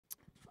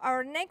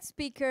Our next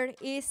speaker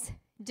is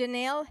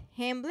Jenelle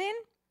Hamblin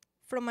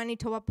from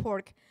Manitoba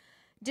Pork.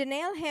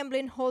 Jenelle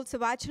Hamblin holds a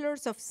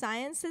Bachelor's of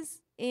Sciences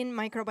in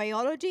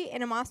Microbiology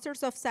and a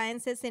Master's of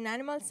Sciences in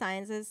Animal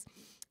Sciences,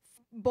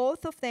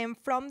 both of them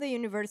from the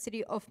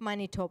University of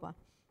Manitoba.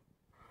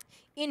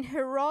 In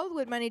her role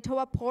with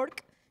Manitoba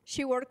Pork,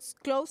 she works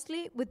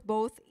closely with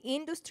both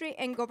industry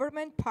and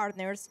government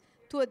partners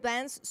to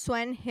advance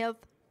swine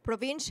health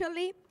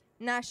provincially,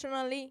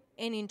 nationally,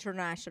 and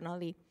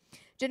internationally.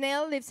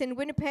 Jenelle lives in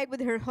Winnipeg with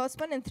her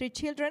husband and 3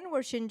 children,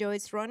 where she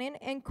enjoys running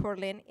and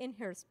curling in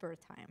her spare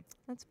time.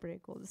 That's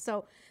pretty cool.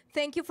 So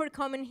thank you for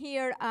coming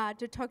here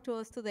to talk to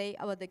us today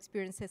about the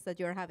experiences that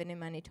you're having in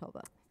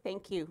Manitoba.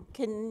 Thank you.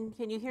 Can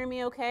you hear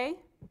me okay?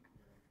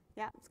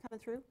 Yeah, it's coming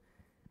through.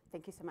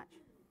 Thank you so much.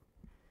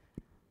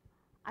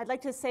 I'd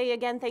like to say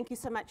again, thank you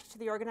so much to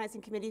the organizing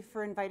committee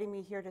for inviting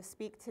me here to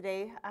speak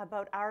today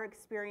about our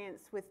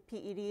experience with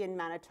PED in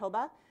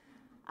Manitoba,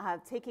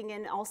 taking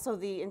in also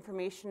the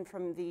information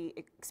from the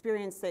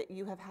experience that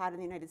you have had in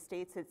the United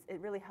States. It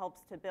really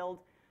helps to build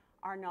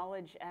our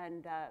knowledge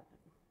and,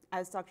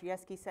 as Dr.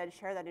 Yeski said,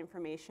 share that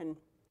information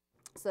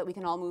so that we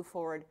can all move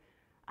forward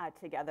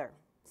together.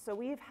 So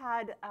we've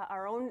had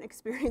our own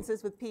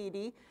experiences with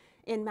PED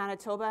in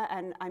Manitoba,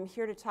 and I'm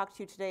here to talk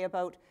to you today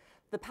about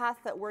the path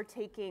that we're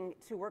taking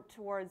to work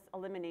towards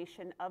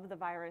elimination of the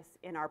virus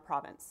in our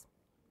province.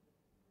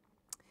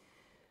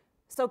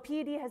 So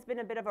PED has been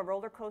a bit of a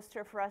roller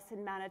coaster for us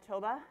in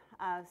Manitoba,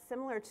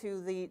 similar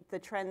to the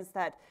trends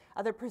that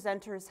other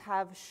presenters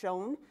have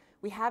shown.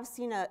 We have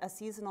seen a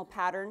seasonal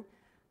pattern,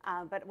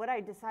 but what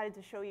I decided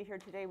to show you here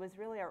today was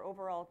really our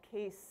overall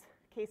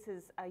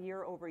cases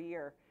year over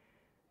year.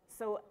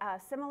 So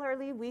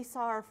similarly, we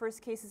saw our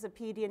first cases of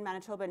PED in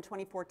Manitoba in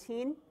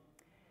 2014.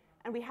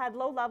 And we had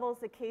low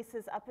levels of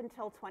cases up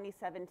until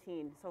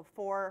 2017, so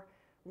 4,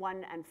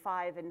 1, and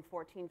 5, and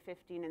 14,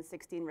 15, and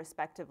 16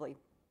 respectively.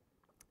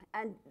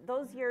 And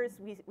those years,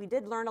 we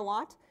did learn a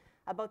lot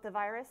about the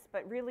virus,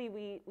 but really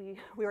we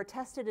were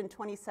tested in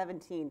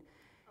 2017.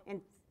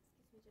 And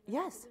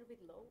yes,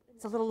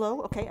 it's a little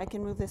low. Okay, I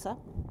can move this up.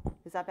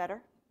 Is that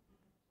better?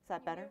 Is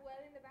that better?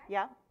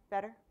 Yeah,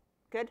 better?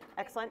 Good,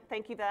 excellent.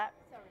 Thank you for that.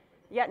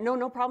 Yeah,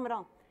 no problem at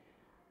all.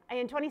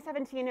 In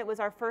 2017, it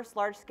was our first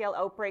large-scale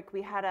outbreak.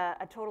 We had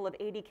a total of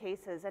 80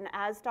 cases. And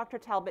as Dr.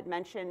 Talbot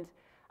mentioned,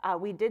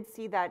 we did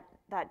see that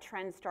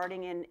trend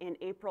starting in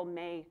April,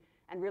 May,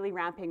 and really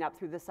ramping up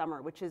through the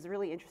summer, which is a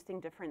really interesting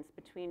difference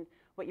between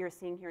what you're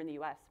seeing here in the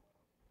US.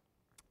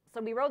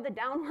 So we rode the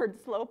downward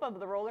slope of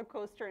the roller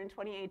coaster in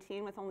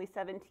 2018 with only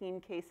 17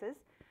 cases.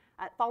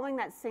 Following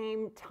that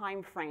same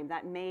time frame,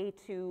 that May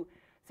to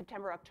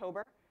September,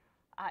 October,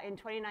 in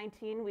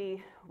 2019,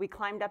 we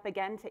climbed up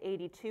again to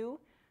 82.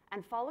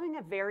 And following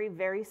a very,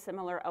 very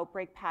similar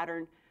outbreak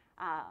pattern,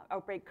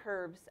 outbreak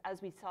curves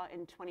as we saw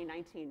in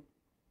 2019.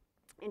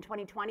 In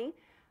 2020,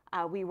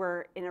 we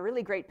were in a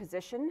really great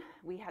position.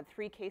 We had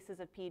 3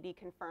 cases of PED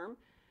confirmed.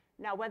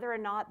 Now, whether or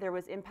not there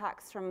was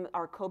impacts from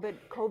our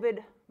COVID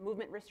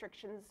movement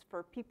restrictions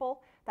for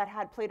people that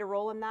had played a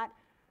role in that,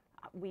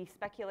 we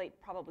speculate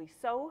probably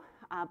so,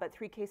 but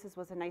 3 cases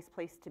was a nice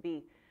place to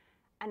be.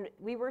 And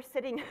we were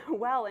sitting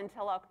well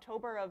until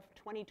October of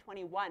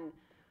 2021,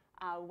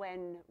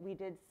 when we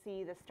did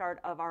see the start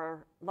of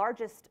our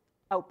largest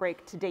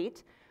outbreak to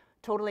date,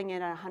 totaling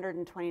in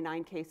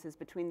 129 cases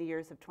between the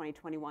years of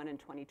 2021 and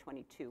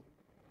 2022.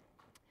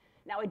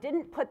 Now, I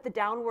didn't put the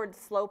downward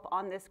slope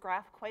on this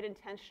graph quite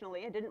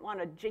intentionally. I didn't want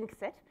to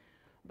jinx it,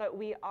 but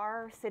we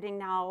are sitting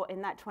now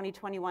in that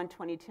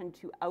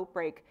 2021-2022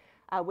 outbreak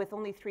with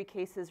only 3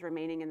 cases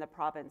remaining in the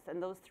province.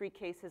 And those 3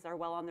 cases are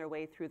well on their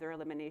way through their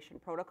elimination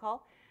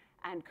protocol,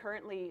 and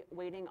currently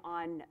waiting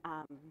on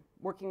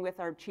working with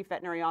our Chief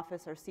Veterinary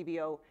Office, our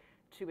CBO,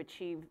 to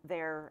achieve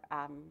their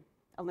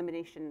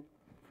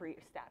elimination-free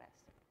status.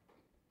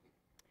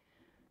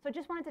 So I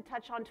just wanted to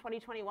touch on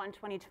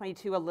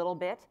 2021-2022 a little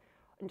bit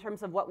in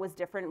terms of what was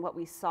different and what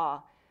we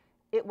saw.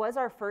 It was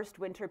our first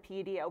winter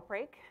PED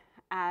outbreak,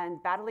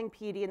 and battling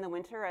PED in the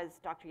winter, as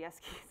Dr.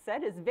 Yeski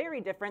said, is very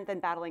different than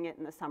battling it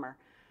in the summer.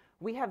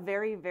 We have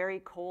very,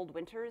 very cold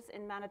winters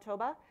in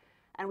Manitoba,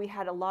 and we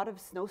had a lot of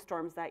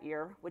snowstorms that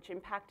year, which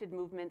impacted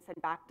movements and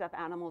backed up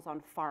animals on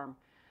farm,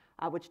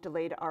 which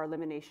delayed our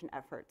elimination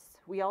efforts.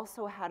 We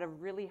also had a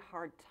really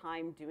hard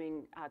time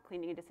doing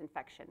cleaning and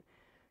disinfection.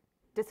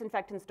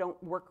 Disinfectants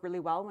don't work really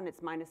well when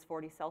it's minus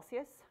 40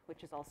 Celsius,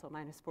 which is also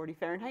minus 40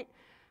 Fahrenheit,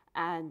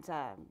 and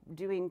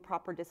doing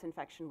proper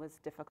disinfection was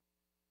difficult.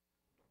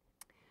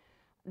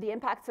 The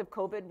impacts of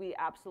COVID we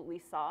absolutely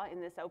saw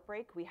in this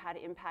outbreak. We had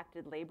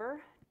impacted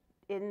labor.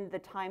 In the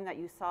time that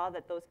you saw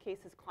that those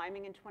cases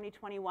climbing in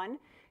 2021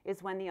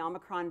 is when the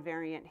Omicron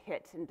variant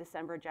hit in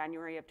December,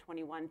 January of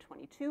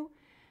 21-22,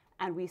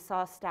 and we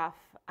saw staff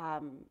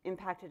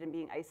impacted and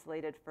being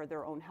isolated for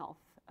their own health,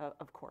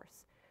 of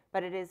course.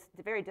 But it is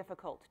very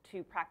difficult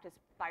to practice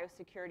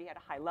biosecurity at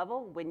a high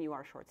level when you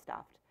are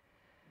short-staffed.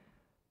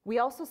 We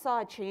also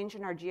saw a change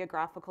in our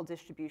geographical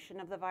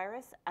distribution of the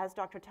virus. As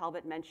Dr.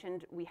 Talbot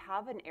mentioned, we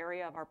have an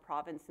area of our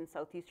province in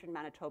southeastern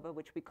Manitoba,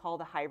 which we call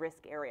the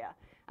high-risk area.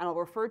 And I'll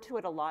refer to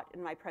it a lot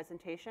in my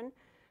presentation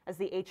as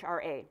the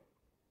HRA.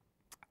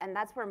 And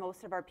that's where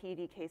most of our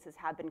PED cases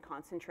have been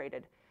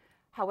concentrated.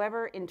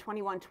 However, in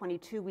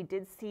 21-22, we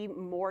did see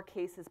more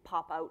cases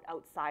pop out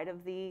outside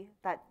of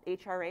that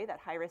HRA, that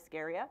high-risk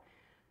area.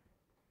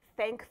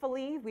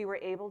 Thankfully, we were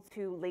able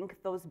to link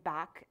those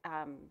back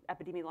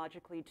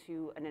epidemiologically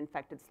to an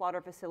infected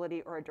slaughter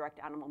facility or a direct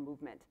animal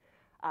movement,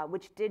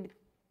 which did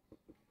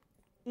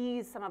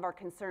ease some of our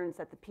concerns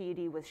that the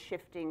PED was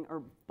shifting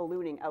or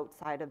ballooning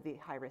outside of the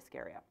high-risk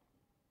area.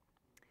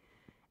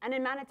 And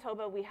in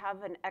Manitoba, we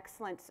have an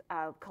excellent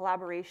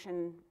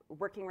collaboration,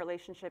 working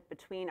relationship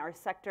between our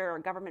sector, our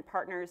government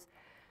partners.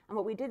 And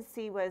what we did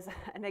see was,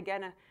 and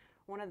again,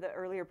 one of the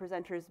earlier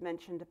presenters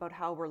mentioned about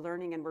how we're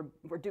learning and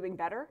we're doing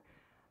better.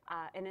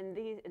 And in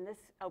this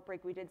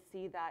outbreak, we did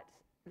see that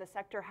the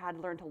sector had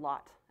learned a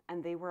lot,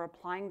 and they were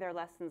applying their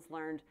lessons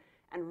learned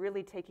and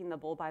really taking the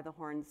bull by the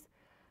horns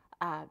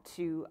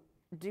to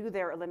do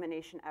their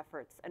elimination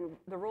efforts. And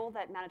the role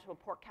that Manitoba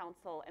Pork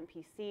Council,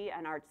 MPC,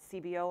 and our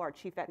CBO, our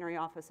Chief Veterinary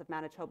Office of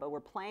Manitoba,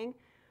 were playing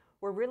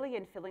were really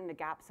in filling the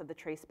gaps of the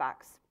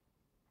tracebacks.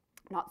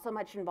 Not so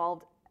much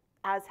involved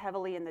as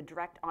heavily in the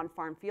direct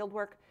on-farm field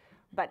work,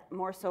 but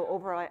more so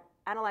overall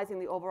analyzing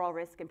the overall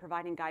risk and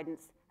providing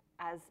guidance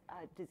as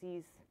a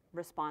disease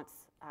response,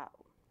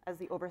 as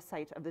the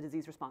oversight of the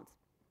disease response.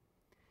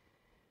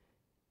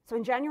 So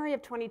in January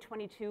of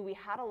 2022, we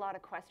had a lot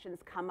of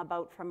questions come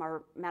about from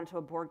our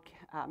Manitoba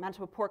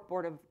Pork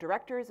Board of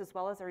Directors, as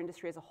well as our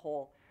industry as a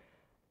whole.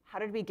 How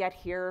did we get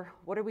here?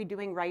 What are we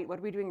doing right? What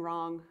are we doing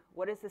wrong?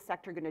 What is the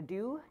sector going to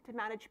do to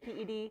manage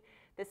PED?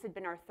 This had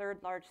been our third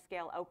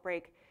large-scale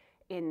outbreak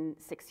in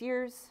 6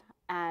 years,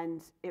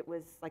 and it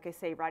was, like I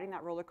say, riding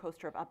that roller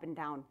coaster of up and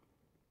down.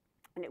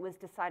 And it was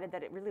decided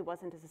that it really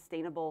wasn't a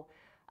sustainable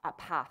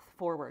path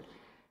forward.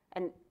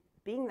 And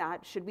being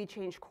that, should we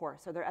change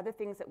course? Are there other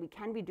things that we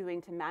can be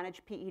doing to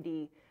manage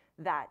PED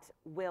that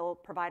will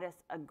provide us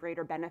a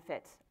greater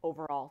benefit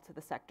overall to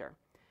the sector?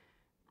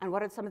 And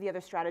what are some of the other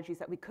strategies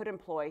that we could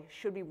employ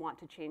should we want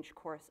to change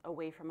course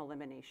away from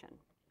elimination?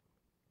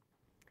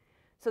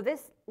 So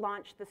this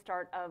launched the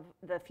start of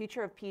the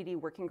Future of PED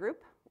Working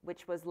Group,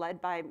 which was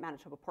led by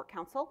Manitoba Pork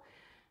Council.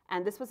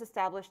 And this was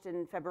established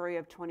in February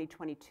of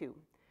 2022.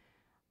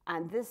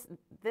 And this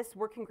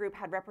working group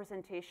had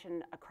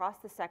representation across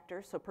the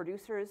sector, so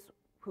producers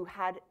who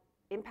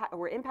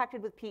were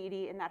impacted with PED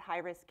in that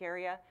high-risk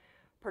area,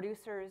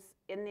 producers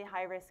in the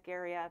high-risk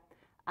area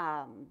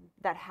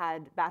that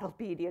had battled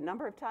PED a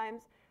number of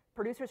times,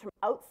 producers from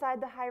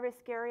outside the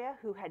high-risk area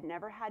who had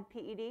never had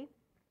PED,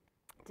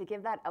 to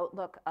give that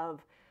outlook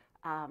of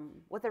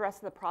what the rest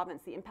of the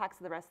province, the impacts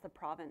of the rest of the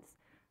province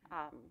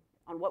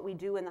on what we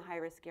do in the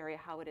high-risk area,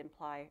 how it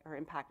imply or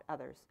impact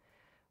others.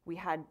 We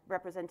had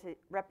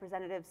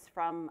representatives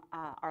from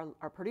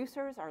our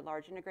producers, our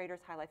large integrators,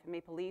 High Life and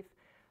Maple Leaf,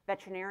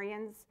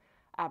 veterinarians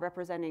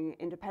representing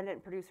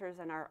independent producers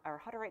and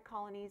our Hutterite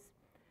colonies,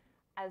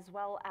 as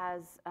well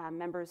as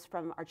members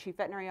from our Chief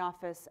Veterinary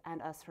Office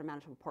and us from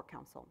Manitoba Pork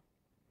Council.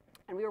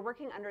 And we were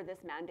working under this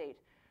mandate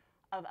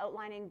of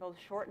outlining both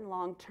short and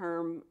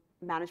long-term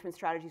management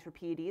strategies for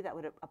PED that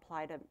would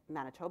apply to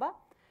Manitoba,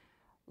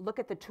 look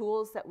at the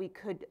tools that we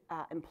could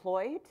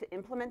employ to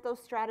implement those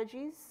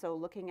strategies, so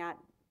looking at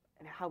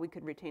how we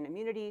could retain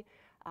immunity,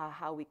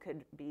 how we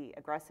could be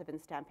aggressive in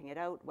stamping it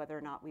out, whether or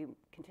not we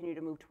continue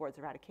to move towards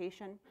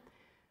eradication.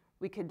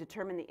 We could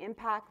determine the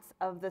impacts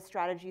of the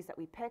strategies that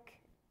we pick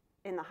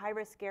in the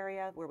high-risk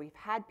area where we've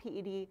had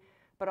PED,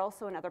 but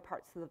also in other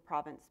parts of the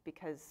province,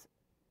 because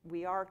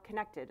we are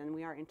connected and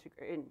we are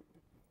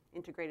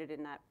integrated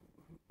in that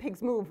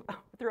pig's move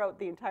throughout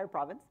the entire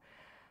province,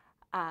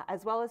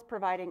 as well as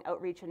providing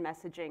outreach and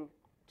messaging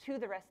to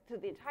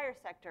the entire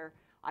sector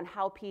on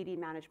how PED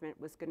management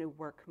was going to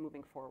work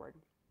moving forward.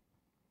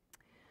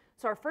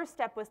 So our first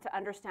step was to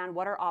understand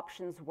what our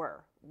options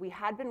were. We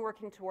had been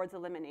working towards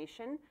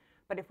elimination,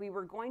 but if we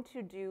were going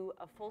to do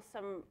a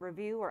fulsome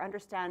review or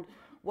understand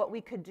what we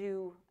could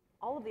do,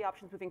 all of the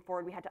options moving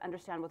forward, we had to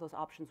understand what those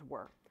options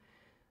were.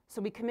 So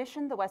we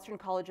commissioned the Western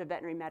College of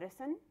Veterinary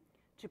Medicine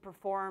to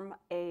perform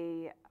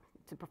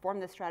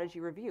this strategy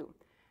review.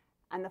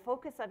 And the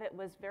focus of it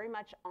was very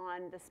much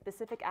on the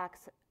specific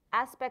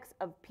aspects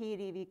of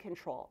PEDV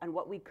control and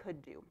what we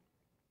could do.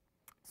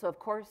 So of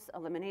course,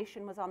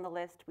 elimination was on the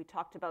list. We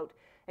talked about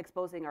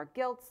exposing our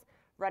gilts,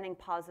 running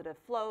positive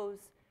flows,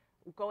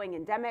 going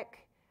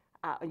endemic,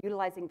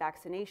 utilizing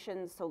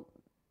vaccinations. So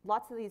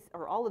lots of these,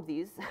 or all of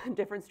these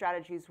different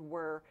strategies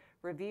were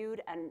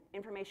reviewed and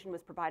information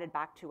was provided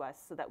back to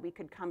us so that we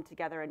could come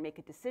together and make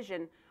a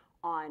decision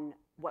on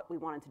what we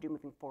wanted to do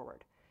moving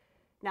forward.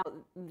 Now,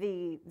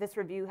 this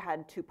review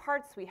had two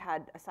parts. We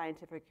had a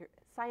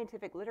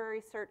scientific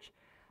literary search,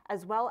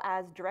 as well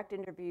as direct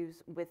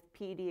interviews with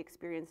PED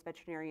experienced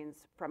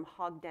veterinarians from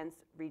hog-dense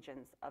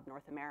regions of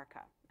North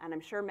America. And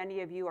I'm sure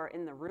many of you are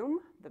in the room,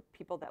 the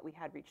people that we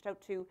had reached out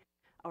to,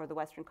 or the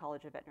Western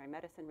College of Veterinary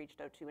Medicine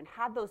reached out to and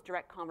had those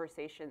direct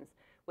conversations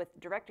with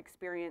direct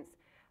experience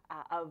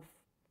of,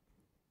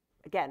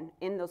 again,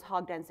 in those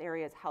hog-dense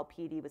areas, how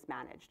PED was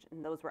managed.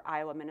 And those were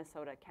Iowa,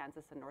 Minnesota,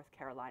 Kansas, and North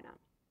Carolina.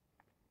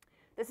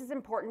 This is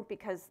important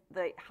because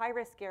the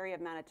high-risk area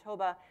of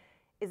Manitoba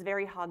is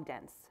very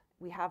hog-dense.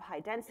 We have high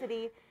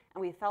density,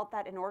 and we felt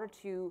that in order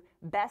to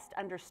best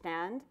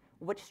understand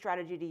which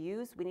strategy to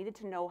use, we needed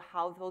to know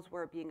how those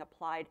were being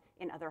applied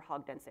in other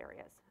hog-dense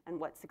areas and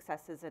what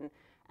successes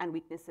and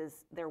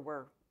weaknesses there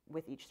were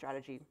with each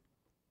strategy.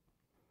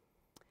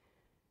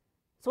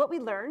 So what we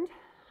learned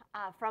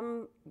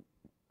from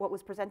what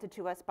was presented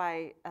to us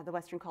by the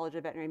Western College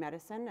of Veterinary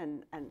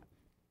Medicine and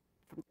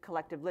from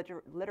collective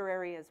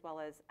literary as well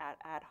as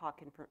ad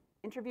hoc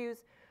interviews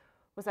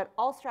was that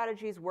all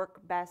strategies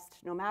work best,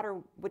 no matter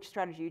which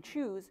strategy you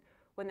choose,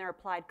 when they're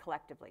applied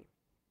collectively.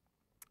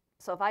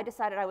 So if I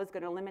decided I was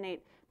going to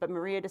eliminate, but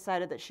Maria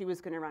decided that she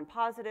was going to run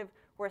positive,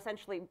 we're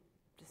essentially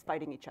just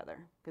fighting each other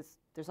because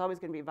there's always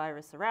going to be a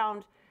virus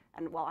around,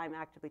 and while I'm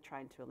actively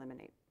trying to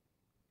eliminate.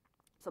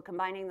 So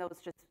combining those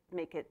just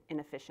make it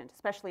inefficient,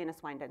 especially in a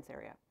swine dense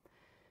area.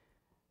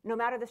 No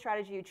matter the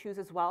strategy you choose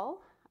as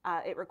well,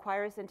 it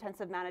requires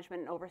intensive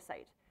management and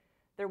oversight.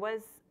 There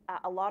was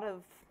a lot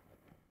of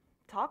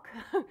talk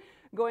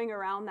going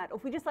around that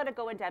if we just let it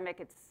go endemic,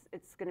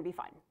 it's going to be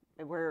fine.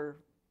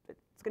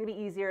 It's going to be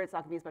easier. It's not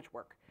going to be as much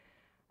work.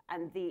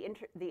 And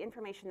the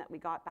information that we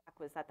got back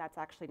was that that's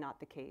actually not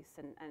the case.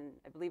 And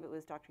I believe it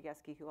was Dr.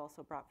 Yeski who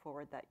also brought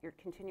forward that you're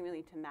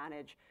continuing to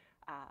manage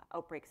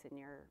outbreaks in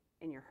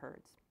your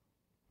herds.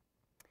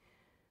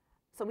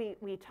 So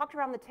we talked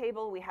around the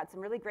table. We had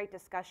some really great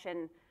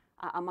discussion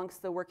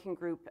amongst the working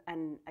group,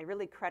 and I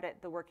really credit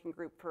the working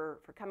group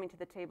for coming to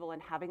the table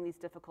and having these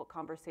difficult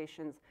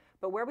conversations.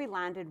 But where we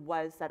landed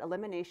was that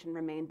elimination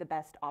remained the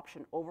best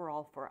option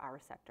overall for our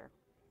sector.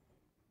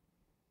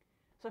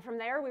 So from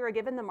there, we were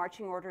given the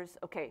marching orders.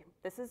 Okay,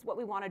 this is what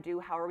we want to do.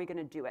 How are we going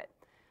to do it?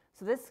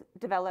 So this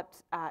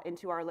developed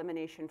into our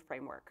elimination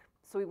framework.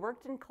 So we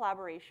worked in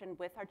collaboration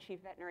with our Chief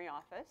Veterinary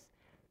Office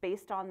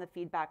based on the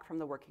feedback from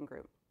the working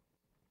group.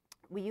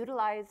 We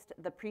utilized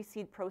the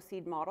pre-seed,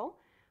 proceed model.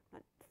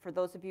 For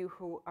those of you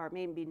who are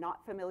maybe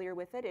not familiar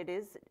with it, it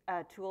is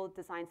a tool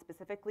designed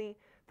specifically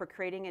for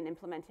creating and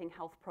implementing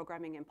health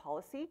programming and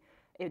policy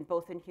in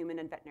both in human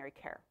and veterinary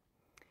care.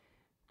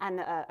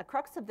 And a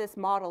crux of this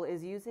model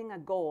is using a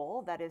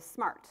goal that is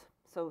SMART,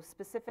 so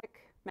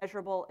specific,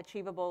 measurable,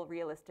 achievable,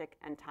 realistic,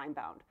 and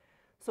time-bound.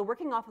 So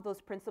working off of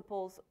those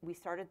principles, we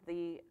started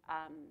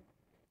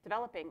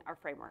developing our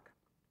framework.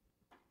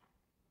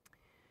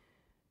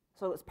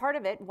 So as part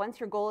of it, once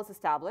your goal is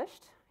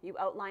established, you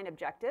outline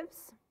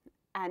objectives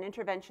and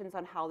interventions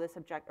on how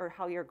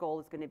how your goal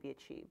is going to be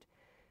achieved.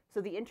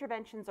 So the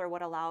interventions are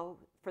what allow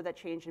for that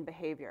change in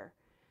behavior.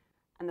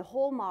 And the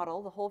whole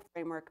model, the whole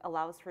framework,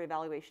 allows for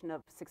evaluation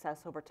of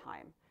success over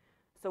time.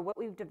 So what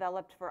we've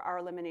developed for our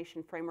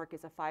elimination framework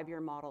is a 5-year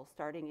model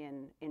starting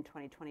in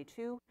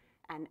 2022,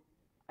 and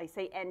I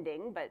say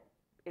ending, but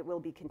it will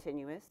be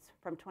continuous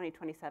from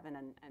 2027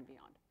 and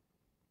beyond.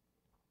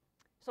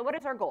 So what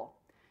is our goal?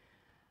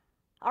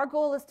 Our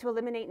goal is to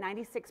eliminate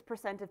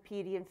 96% of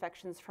PED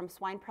infections from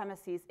swine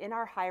premises in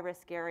our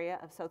high-risk area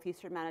of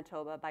southeastern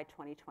Manitoba by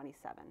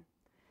 2027.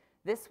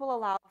 This will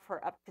allow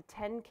for up to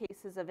 10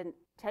 cases of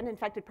 10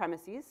 infected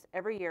premises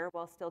every year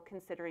while still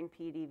considering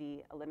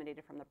PEDV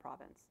eliminated from the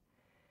province.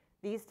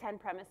 These 10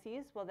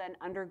 premises will then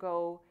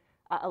undergo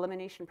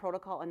elimination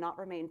protocol and not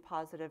remain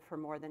positive for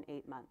more than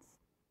 8 months.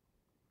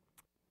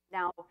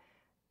 Now,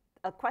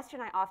 a question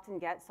I often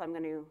get, so I'm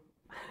going to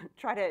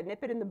try to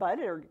nip it in the bud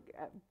or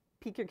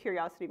pique your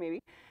curiosity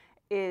maybe,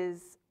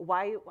 is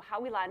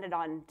how we landed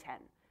on 10.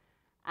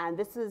 And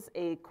this is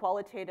a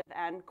qualitative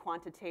and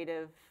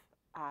quantitative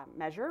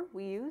measure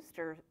we used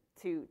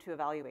to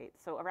evaluate.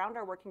 So around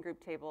our working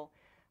group table,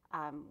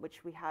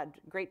 which we had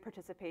great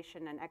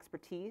participation and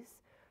expertise,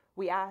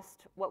 we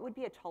asked what would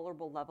be a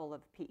tolerable level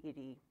of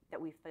PED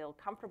that we feel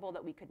comfortable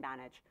that we could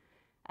manage,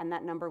 and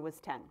that number was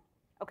 10.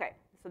 Okay,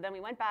 so then we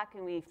went back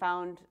and we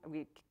found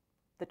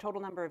the total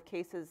number of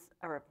cases,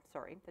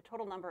 the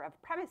total number of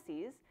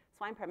premises,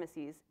 swine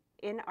premises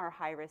in our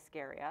high-risk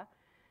area,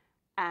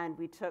 and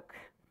we took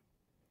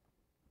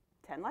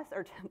 10 less,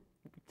 or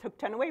took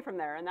 10 away from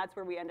there, and that's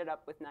where we ended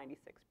up with 96%.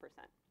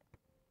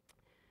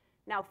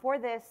 Now for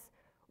this,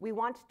 we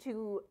want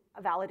to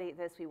validate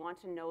this. We want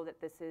to know that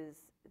this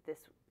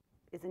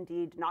is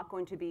indeed not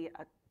going to be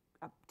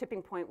a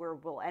tipping point where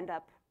we'll end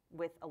up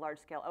with a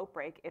large-scale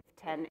outbreak if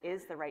 10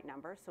 is the right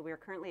number. So we are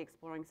currently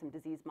exploring some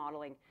disease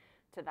modeling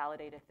to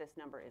validate if this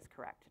number is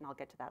correct, and I'll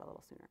get to that a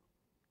little sooner.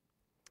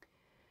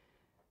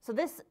 So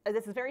this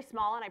is very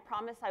small, and I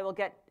promise I will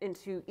get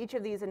into each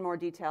of these in more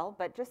detail,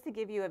 but just to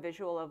give you a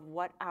visual of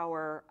what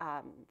our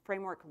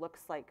framework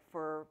looks like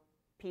for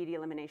PED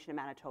elimination in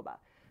Manitoba.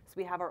 So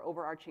we have our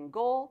overarching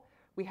goal,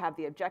 we have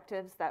the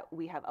objectives that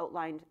we have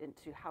outlined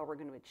into how we're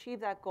going to achieve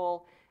that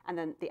goal, and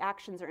then the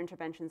actions or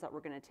interventions that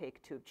we're going to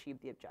take to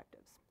achieve the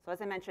objectives. So as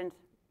I mentioned,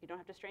 you don't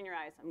have to strain your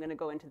eyes. I'm going to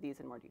go into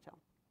these in more detail.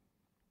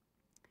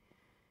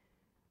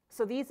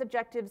 So these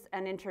objectives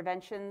and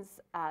interventions,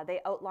 they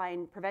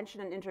outline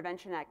prevention and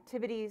intervention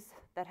activities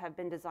that have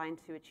been designed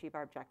to achieve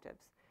our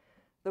objectives.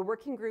 The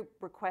working group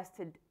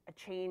requested a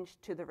change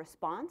to the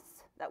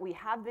response that we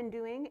have been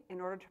doing in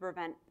order to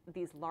prevent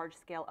these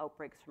large-scale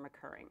outbreaks from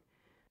occurring.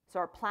 So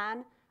our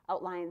plan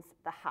outlines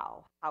the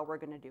how we're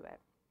going to do it.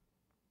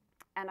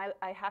 And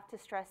I have to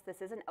stress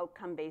this is an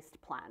outcome-based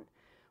plan.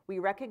 We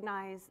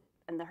recognize,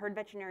 and the herd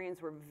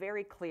veterinarians were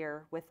very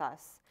clear with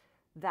us,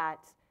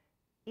 that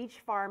each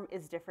farm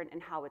is different in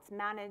how it's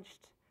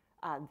managed,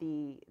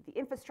 the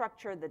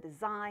infrastructure, the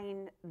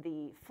design,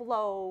 the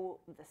flow,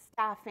 the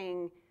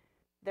staffing.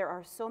 There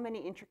are so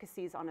many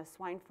intricacies on a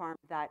swine farm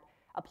that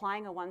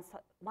applying a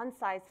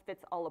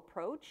one-size-fits-all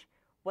approach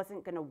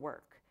wasn't going to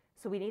work.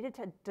 So we needed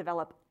to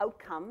develop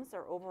outcomes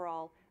or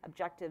overall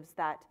objectives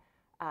that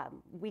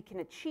we can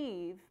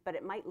achieve, but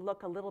it might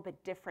look a little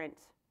bit different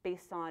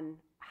based on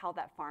how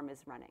that farm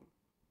is running.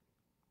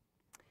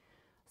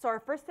 So our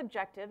first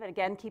objective, and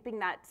again, keeping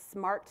that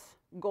SMART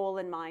goal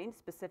in mind,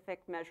 specific,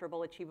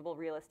 measurable, achievable,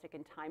 realistic,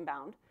 and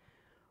time-bound,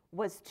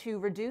 was to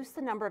reduce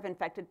the number of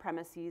infected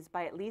premises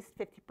by at least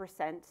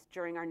 50%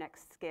 during our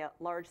next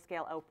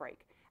large-scale outbreak,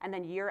 and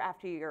then year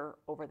after year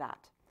over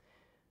that.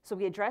 So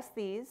we address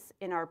these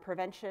in our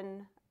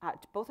prevention,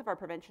 both of our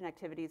prevention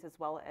activities as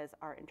well as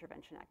our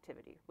intervention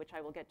activity, which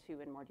I will get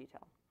to in more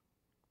detail.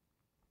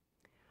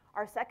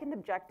 Our second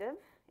objective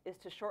is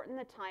to shorten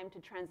the time to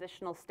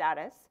transitional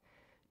status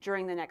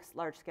during the next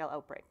large-scale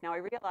outbreak. Now I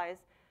realize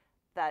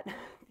that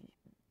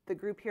the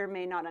group here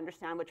may not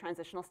understand what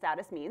transitional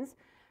status means,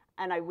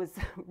 and I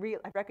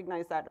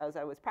recognized that as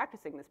I was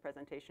practicing this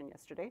presentation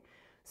yesterday.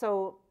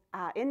 So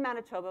in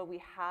Manitoba,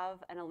 we have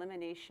an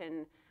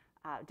elimination,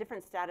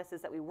 different statuses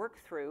that we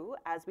work through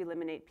as we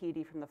eliminate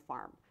PED from the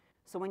farm.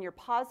 So when you're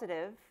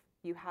positive,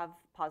 you have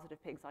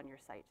positive pigs on your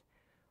site.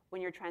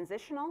 When you're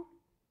transitional,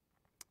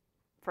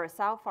 for a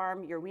sow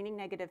farm, you're weaning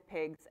negative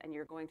pigs and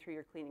you're going through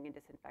your cleaning and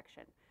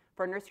disinfection.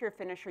 For a nursery or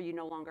finisher, you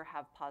no longer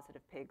have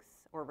positive pigs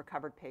or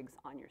recovered pigs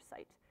on your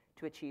site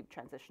to achieve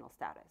transitional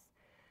status.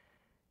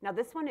 Now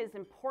this one is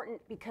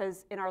important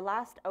because in our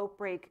last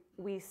outbreak,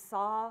 we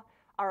saw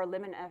our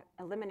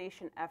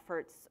elimination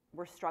efforts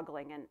were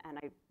struggling, and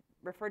I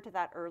referred to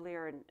that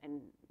earlier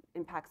in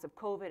impacts of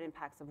COVID,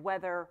 impacts of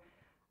weather,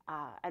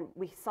 and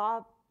we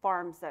saw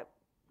farms that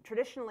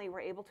traditionally were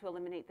able to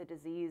eliminate the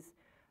disease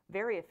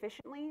very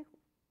efficiently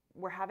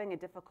were having a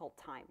difficult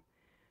time.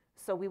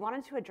 So we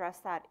wanted to address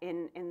that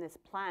in this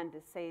plan to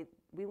say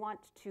we want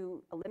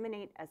to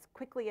eliminate as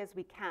quickly as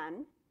we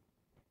can,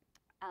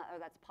 or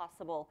that's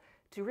possible,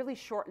 to really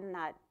shorten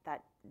that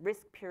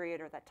risk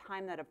period or that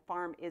time that a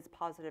farm is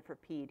positive for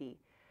PED.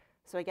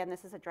 So again,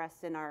 this is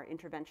addressed in our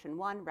intervention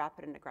 1,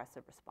 rapid and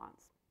aggressive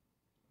response.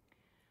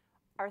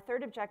 Our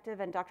third objective,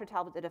 and Dr.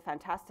 Talbot did a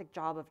fantastic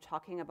job of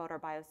talking about our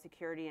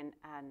biosecurity and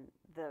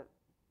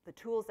the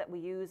tools that we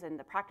use and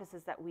the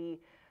practices that we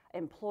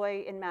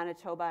employ in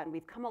Manitoba, and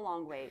we've come a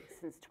long way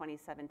since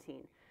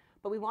 2017.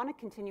 But we want to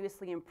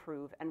continuously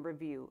improve and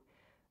review.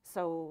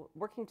 So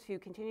working to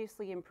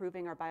continuously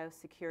improving our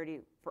biosecurity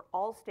for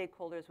all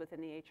stakeholders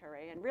within the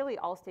HRA and really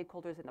all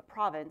stakeholders in the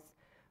province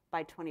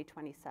by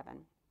 2027.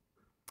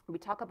 We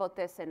talk about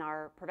this in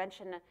our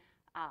prevention,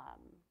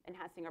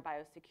 enhancing our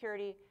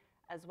biosecurity,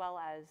 as well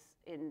as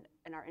in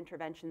our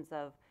interventions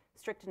of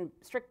strict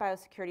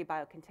biosecurity,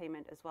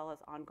 biocontainment, as well as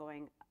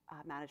ongoing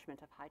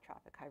management of high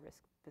traffic, high risk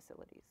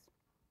facilities.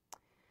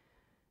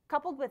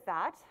 Coupled with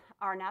that,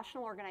 our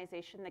national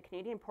organization, the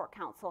Canadian Pork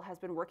Council, has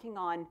been working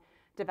on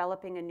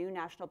developing a new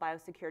national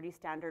biosecurity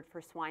standard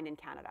for swine in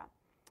Canada.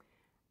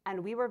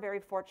 And we were very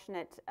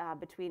fortunate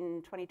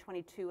between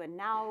 2022 and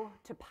now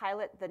to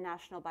pilot the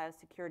national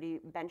biosecurity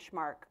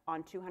benchmark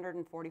on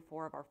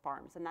 244 of our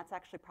farms. And that's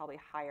actually probably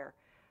higher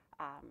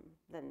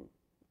than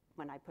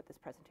when I put this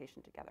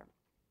presentation together.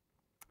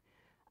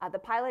 The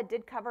pilot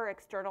did cover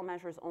external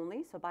measures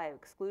only, so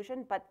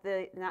bio-exclusion, but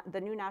the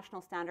new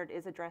national standard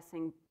is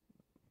addressing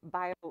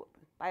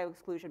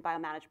bio-exclusion,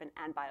 biomanagement,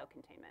 and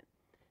biocontainment,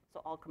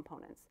 so all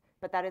components.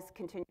 But that is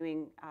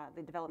continuing,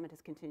 the development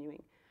is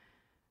continuing.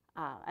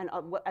 And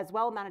as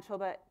well,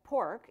 Manitoba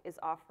Pork is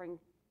offering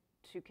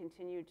to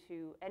continue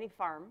to any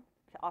farm,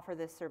 to offer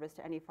this service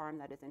to any farm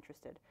that is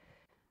interested.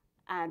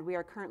 And we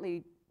are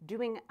currently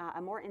doing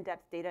a more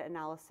in-depth data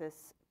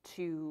analysis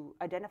to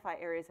identify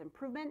areas of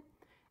improvement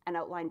and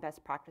outline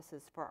best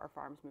practices for our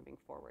farms moving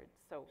forward.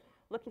 So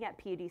looking at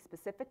PED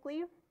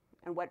specifically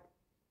and what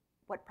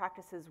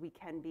practices we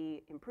can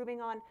be improving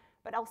on,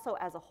 but also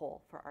as a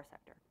whole for our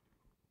sector.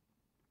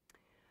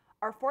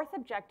 Our fourth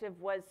objective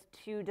was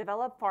to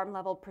develop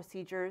farm-level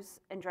procedures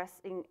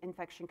addressing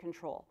infection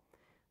control.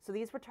 So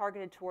these were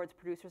targeted towards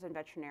producers and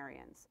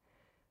veterinarians.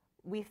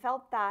 We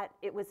felt that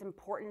it was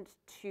important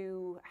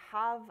to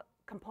have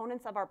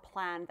components of our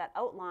plan that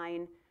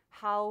outline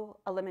how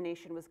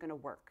elimination was going to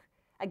work.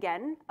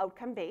 Again,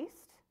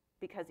 outcome-based,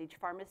 because each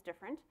farm is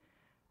different,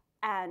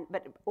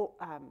 but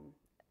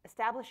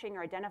establishing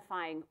or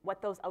identifying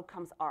what those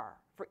outcomes are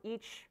for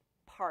each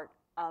part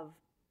of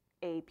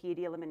a PED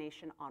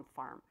elimination on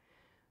farm.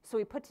 So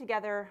we put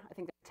together, I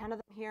think there's 10 of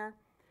them here,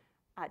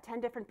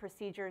 10 different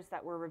procedures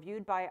that were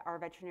reviewed by our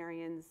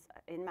veterinarians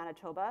in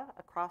Manitoba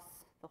across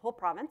the whole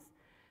province.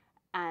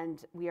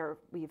 And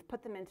we've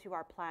put them into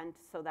our plan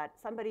so that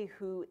somebody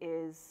who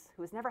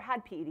has never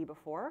had PED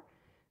before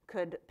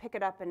could pick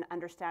it up and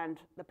understand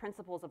the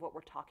principles of what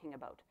we're talking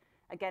about.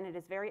 Again, it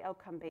is very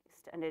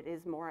outcome-based, and it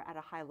is more at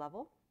a high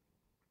level,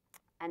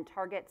 and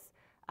targets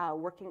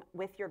working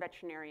with your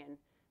veterinarian,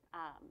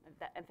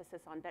 the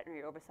emphasis on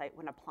veterinary oversight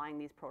when applying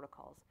these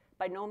protocols.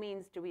 By no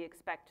means do we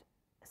expect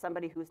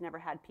somebody who's never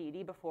had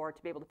PED before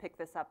to be able to pick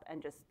this up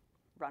and just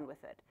run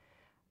with it.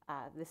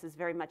 This is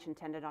very much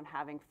intended on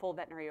having full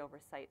veterinary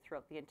oversight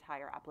throughout the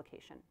entire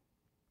application.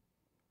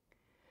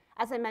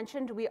 As I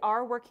mentioned, we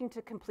are working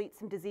to complete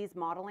some disease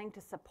modeling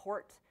to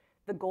support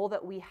the goal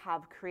that we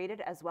have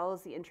created, as well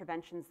as the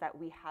interventions that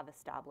we have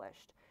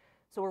established.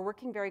 So we're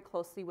working very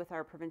closely with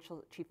our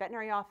provincial chief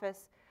veterinary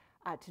office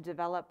to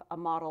develop a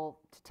model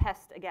to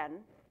test,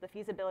 again, the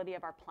feasibility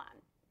of our plan.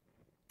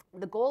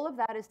 The goal of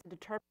that is to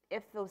determine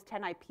if those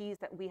 10 IPs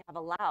that we have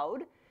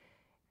allowed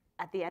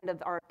at the end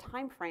of our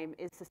time frame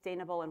is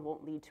sustainable and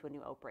won't lead to a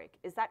new outbreak.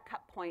 Is that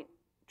cut point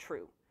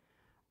true?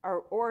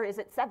 Or is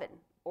it 7?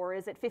 Or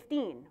is it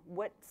 15?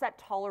 What's that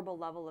tolerable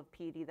level of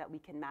PED that we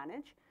can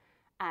manage?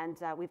 And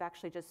we've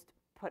actually just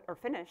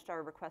finished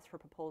our request for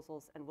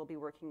proposals, and we'll be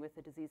working with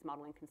a disease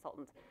modeling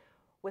consultant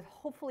with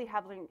hopefully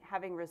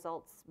having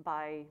results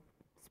by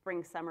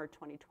spring, summer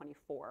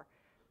 2024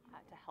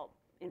 to help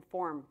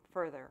inform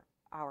further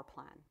our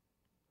plan.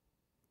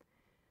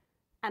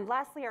 And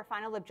lastly, our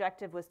final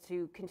objective was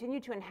to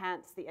continue to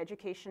enhance the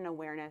education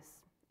awareness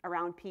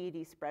around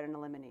PED spread and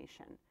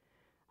elimination.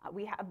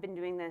 We have been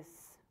doing this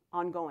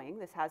ongoing.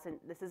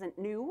 This isn't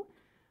new,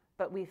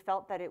 but we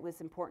felt that it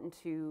was important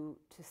to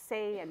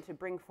say and to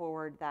bring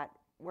forward that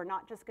we're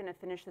not just going to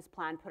finish this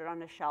plan, put it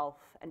on a shelf,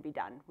 and be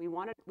done. We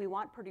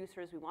want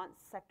producers, we want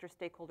sector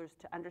stakeholders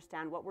to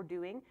understand what we're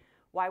doing,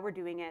 why we're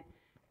doing it,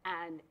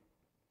 and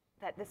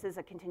that this is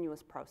a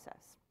continuous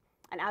process.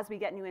 And as we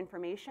get new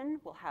information,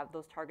 we'll have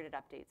those targeted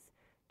updates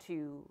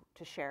to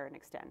share and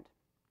extend.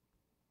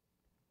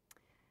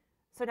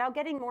 So now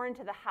getting more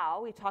into the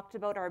how, we talked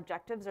about our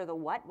objectives, or the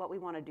what we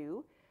want to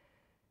do.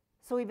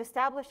 So we've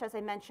established, as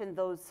I mentioned,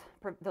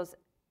 those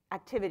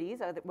activities,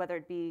 whether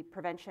it be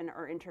prevention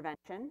or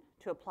intervention,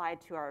 to apply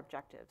to our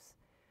objectives.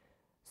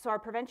 So our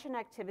prevention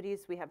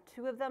activities, we have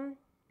 2 of them,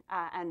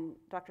 and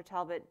Dr.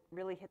 Talbot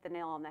really hit the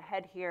nail on the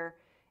head here,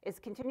 is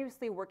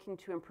continuously working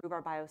to improve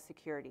our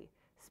biosecurity,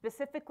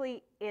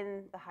 specifically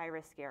in the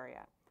high-risk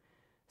area.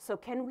 So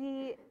can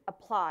we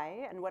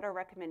apply, and what our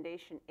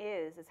recommendation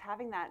is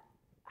having that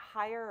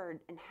higher or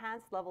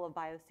enhanced level of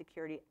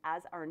biosecurity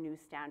as our new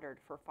standard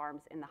for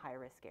farms in the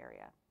high-risk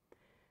area.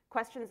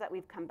 Questions that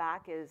we've come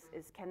back is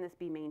can this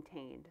be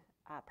maintained?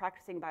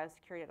 Practicing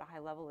biosecurity at a high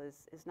level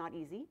is not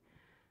easy,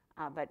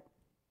 but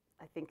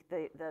I think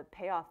the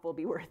payoff will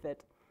be worth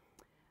it.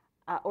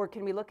 Or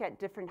can we look at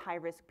different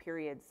high-risk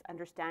periods,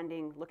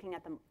 understanding, looking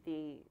at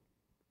the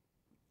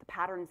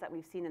patterns that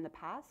we've seen in the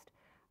past?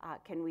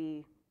 Can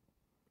we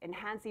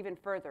enhance even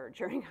further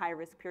during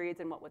high-risk periods,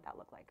 and what would that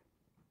look like?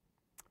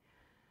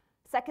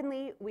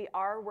 Secondly, we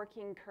are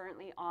working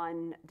currently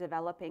on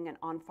developing an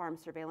on-farm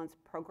surveillance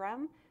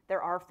program.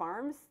 There are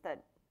farms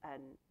that,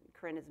 and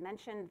Corinne has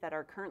mentioned, that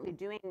are currently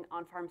doing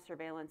on-farm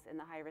surveillance in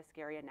the high-risk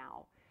area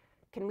now.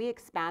 Can we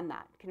expand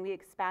that? Can we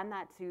expand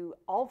that to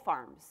all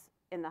farms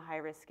in the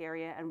high-risk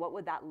area, and what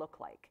would that look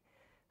like?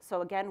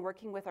 So again,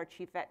 working with our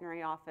chief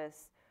veterinary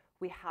office,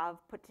 we have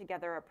put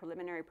together a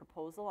preliminary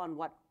proposal on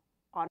what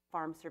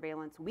on-farm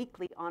surveillance,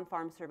 weekly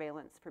on-farm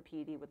surveillance for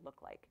PED would look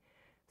like.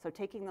 So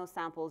taking those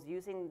samples,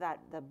 using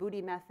the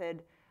booty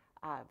method,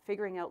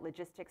 figuring out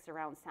logistics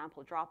around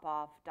sample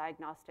drop-off,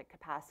 diagnostic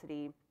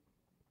capacity,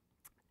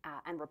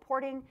 and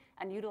reporting,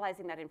 and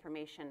utilizing that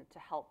information to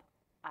help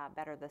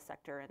better the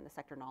sector and the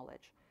sector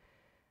knowledge.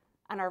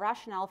 And our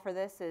rationale for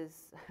this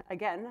is,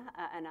 again,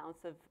 an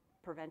ounce of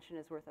prevention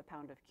is worth a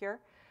pound of cure.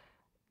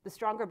 The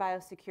stronger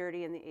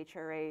biosecurity in the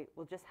HRA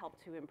will just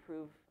help to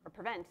improve or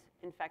prevent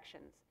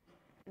infections.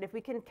 And if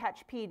we can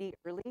catch PED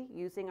early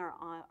using our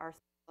surveillance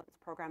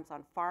programs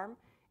on farm,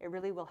 it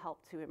really will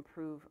help to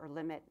improve or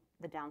limit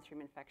the downstream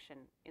infection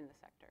in the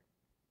sector.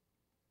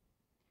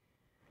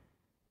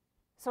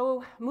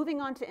 So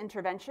moving on to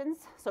interventions.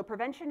 So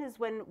prevention is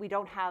when we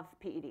don't have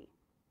PED.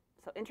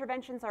 So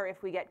interventions are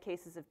if we get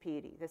cases of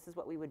PED. This is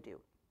what we would do.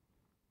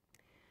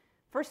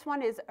 First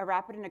one is a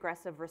rapid and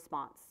aggressive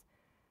response.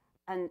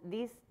 And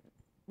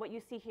what you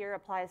see here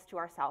applies to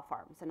our sow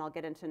farms, and I'll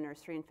get into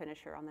nursery and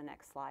finisher on the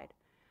next slide.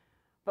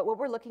 But what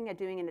we're looking at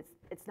doing, and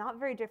it's not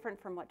very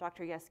different from what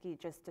Dr. Yeski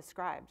just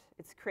described,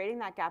 it's creating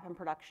that gap in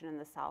production in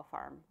the sow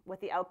farm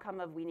with the outcome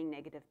of weaning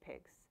negative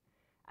pigs.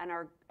 And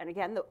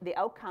again, the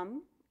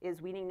outcome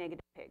is weaning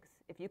negative pigs.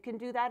 If you can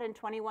do that in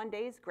 21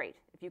 days, great.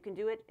 If you can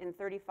do it in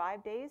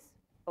 35 days,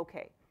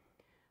 okay.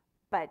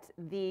 But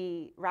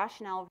the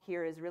rationale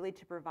here is really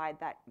to provide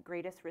that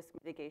greatest risk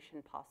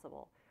mitigation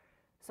possible.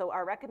 So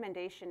our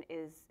recommendation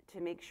is to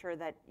make sure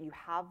that you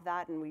have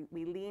that, and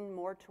we lean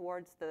more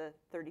towards the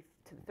 30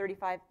 to the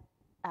 35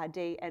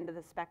 day end of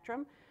the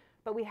spectrum.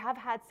 But we have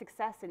had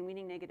success in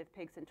weaning negative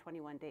pigs in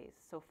 21 days.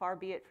 So far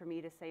be it for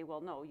me to say, well,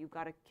 no, you've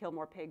got to kill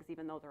more pigs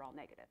even though they're all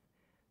negative.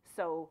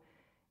 So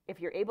if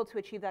you're able to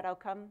achieve that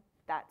outcome,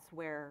 that's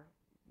where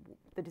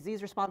the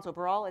disease response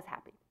overall is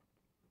happy.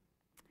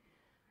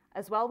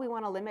 As well, we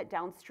want to limit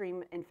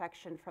downstream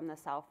infection from the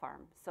sow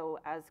farm. So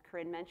as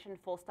Corinne mentioned,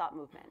 full stop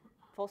movement.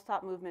 Full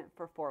stop movement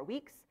for 4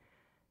 weeks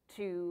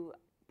to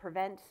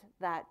prevent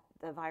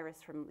the virus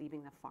from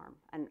leaving the farm,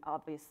 and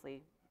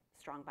obviously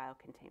strong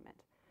biocontainment.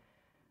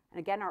 And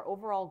again, our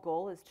overall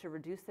goal is to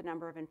reduce the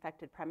number of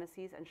infected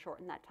premises and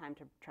shorten that time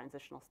to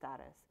transitional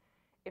status.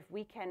 If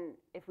we can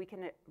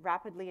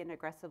rapidly and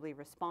aggressively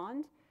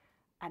respond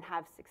and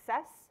have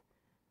success,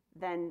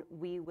 then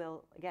we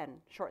will, again,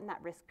 shorten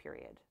that risk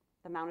period,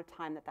 the amount of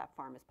time that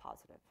farm is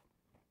positive.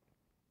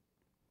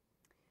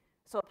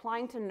 So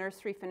applying to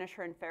nursery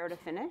finisher and farrow to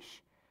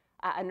finish,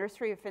 a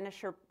nursery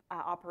finisher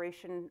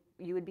operation,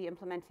 you would be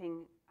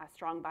implementing a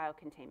strong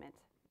biocontainment.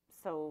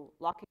 So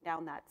locking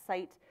down that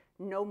site,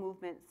 no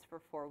movements for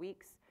 4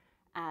 weeks,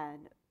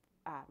 and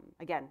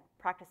again,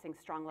 practicing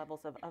strong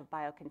levels of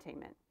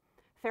biocontainment.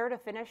 Farrow to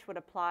finish would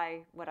apply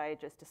what I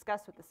just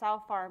discussed with the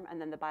sow farm,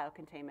 and then the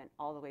biocontainment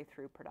all the way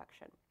through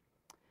production.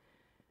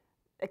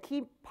 A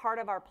key part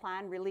of our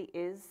plan really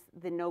is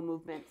the no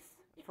movements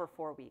for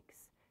 4 weeks.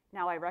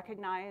 Now, I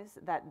recognize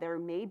that there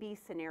may be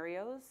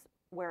scenarios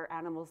where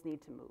animals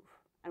need to move,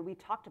 and we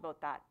talked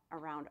about that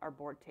around our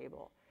board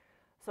table.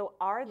 So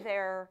are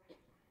there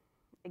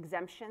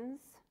exemptions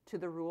to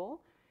the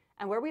rule?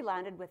 And where we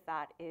landed with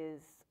that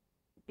is,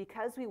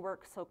 because we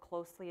work so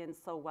closely and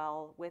so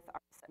well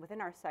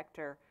within our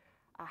sector,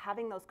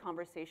 having those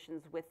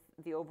conversations with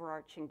the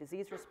overarching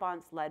disease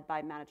response led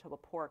by Manitoba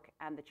Pork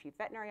and the Chief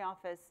Veterinary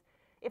Office,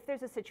 if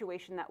there's a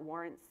situation that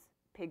warrants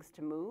pigs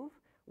to move,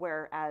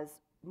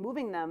 whereas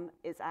moving them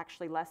is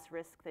actually less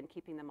risk than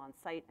keeping them on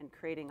site and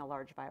creating a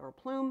large viral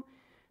plume,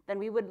 then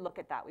we would look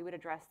at that. We would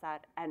address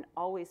that and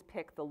always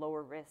pick the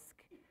lower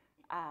risk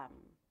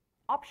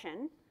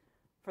option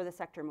for the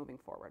sector moving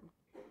forward.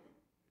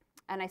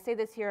 And I say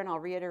this here, and I'll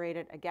reiterate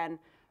it again,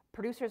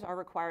 producers are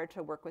required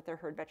to work with their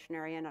herd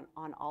veterinarian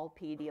on all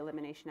PED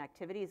elimination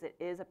activities. It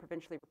is a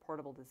provincially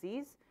reportable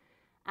disease,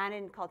 and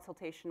in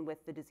consultation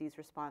with the disease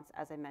response,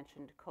 as I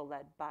mentioned,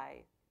 co-led by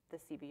the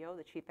CVO,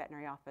 the Chief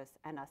Veterinary Office,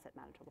 and us at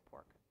Manitoba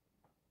Pork.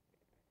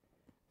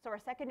 So our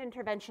second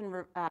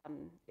intervention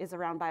is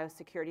around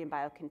biosecurity and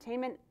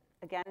biocontainment.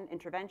 Again,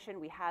 intervention,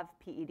 we have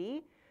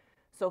PED.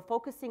 So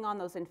focusing on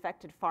those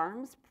infected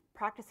farms,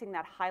 practicing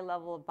that high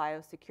level of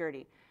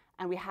biosecurity.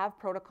 And we have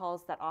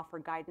protocols that offer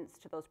guidance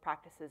to those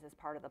practices as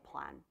part of the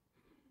plan.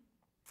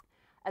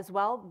 As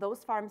well,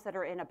 those farms that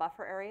are in a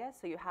buffer area,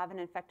 so you have an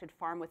infected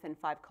farm within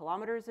 5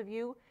 kilometers of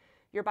you,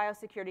 your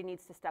biosecurity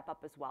needs to step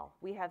up as well.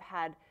 We have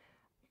had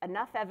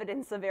enough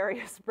evidence of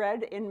area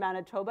spread in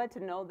Manitoba to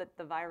know that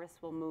the virus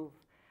will move.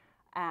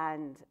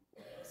 And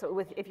so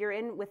if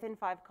you're within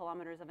 5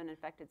 kilometers of an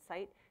infected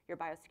site, your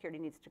biosecurity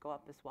needs to go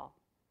up as well.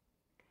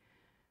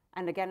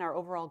 And again, our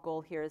overall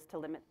goal here is to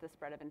limit the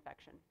spread of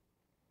infection.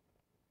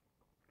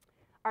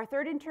 Our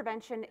third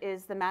intervention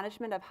is the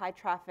management of high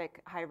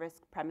traffic, high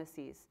risk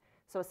premises.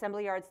 So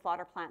assembly yards,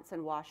 slaughter plants,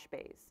 and wash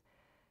bays.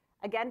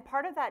 Again,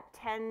 part of that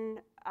 10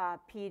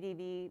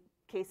 PEDV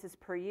cases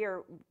per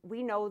year,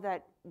 we know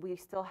that we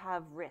still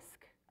have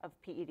risk of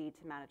PED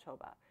to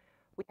Manitoba.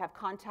 We have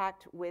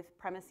contact with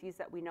premises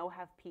that we know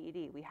have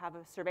PED. We have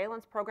a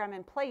surveillance program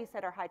in place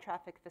at our high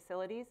traffic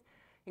facilities,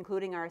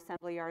 including our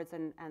assembly yards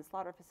and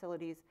slaughter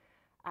facilities,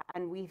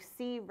 and we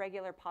see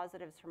regular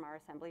positives from our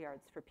assembly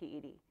yards for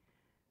PED.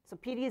 So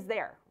PED is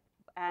there,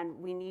 and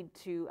we need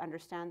to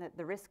understand that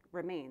the risk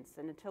remains,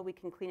 and until we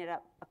can clean it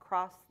up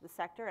across the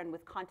sector and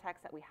with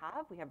contacts that we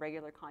have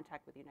regular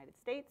contact with the United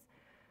States,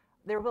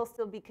 there will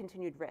still be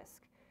continued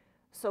risk.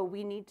 So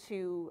we need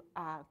to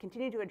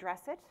continue to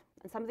address it,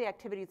 and some of the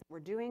activities that we're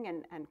doing,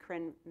 and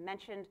Corinne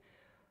mentioned,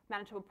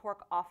 Manitoba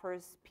Pork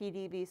offers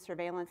PEDV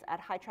surveillance at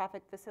high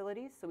traffic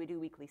facilities, so we do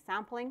weekly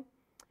sampling,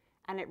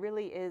 and it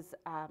really is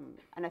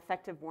an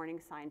effective warning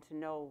sign to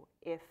know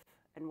if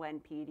and when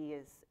PED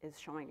is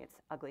showing its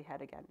ugly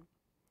head again.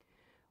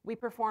 We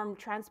perform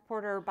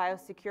transporter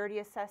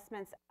biosecurity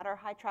assessments at our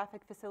high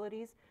traffic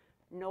facilities,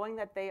 knowing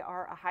that they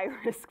are a high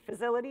risk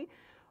facility.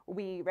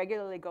 We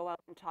regularly go out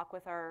and talk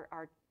with our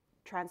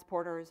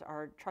transporters,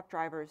 our truck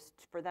drivers,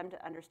 for them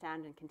to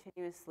understand and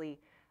continuously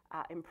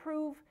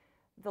improve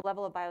the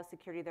level of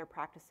biosecurity they're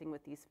practicing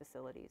with these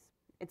facilities.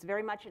 It's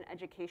very much an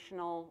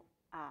educational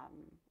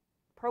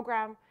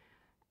program,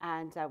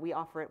 and we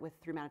offer it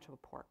through Manitoba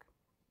Pork.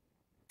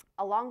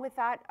 Along with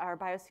that, our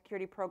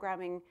biosecurity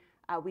programming,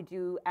 we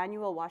do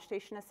annual wash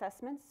station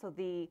assessments. So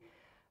the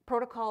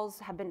protocols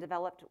have been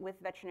developed with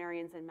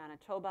veterinarians in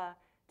Manitoba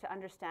to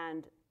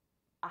understand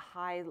a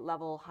high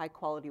level, high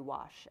quality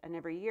wash. And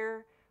every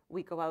year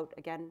we go out,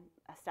 again,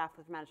 staff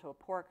with Manitoba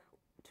Pork,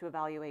 to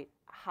evaluate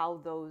how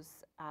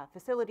those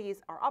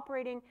facilities are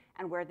operating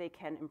and where they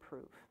can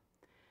improve.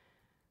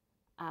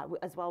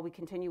 As well, we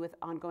continue with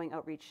ongoing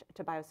outreach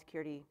to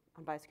biosecurity,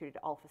 on biosecurity to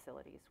all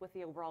facilities, with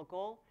the overall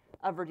goal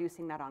of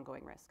reducing that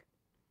ongoing risk.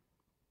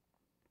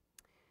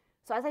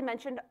 So as I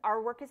mentioned,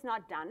 our work is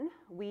not done.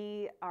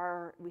 We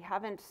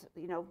haven't,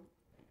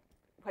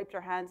 wiped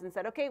our hands and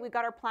said, okay, we've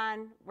got our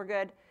plan, we're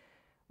good.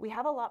 We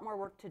have a lot more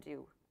work to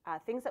do.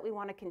 Things that we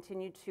want to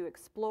continue to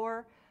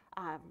explore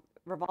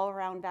revolve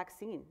around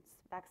vaccines,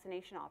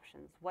 vaccination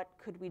options. What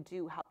could we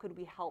do? How could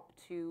we help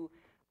to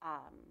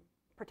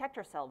protect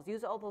ourselves?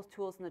 Use all those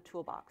tools in the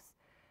toolbox.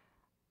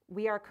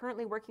 We are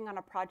currently working on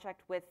a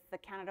project with the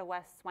Canada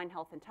West Swine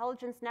Health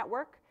Intelligence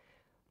Network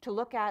to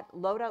look at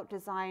loadout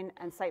design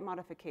and site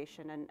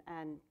modification.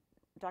 And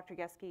Dr.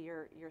 Geske,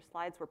 your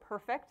slides were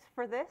perfect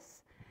for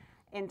this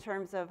in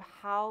terms of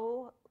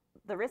how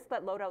the risk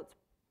that loadouts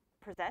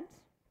present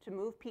to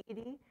move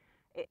PED.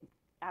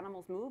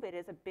 Animals move, it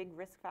is a big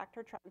risk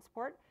factor,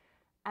 transport.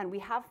 And we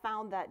have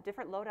found that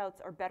different loadouts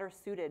are better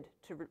suited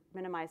to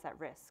minimize that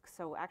risk.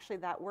 So actually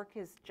that work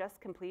is just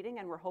completing,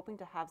 and we're hoping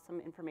to have some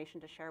information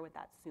to share with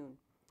that soon.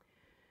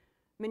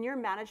 Manure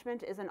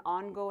management is an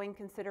ongoing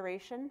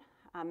consideration.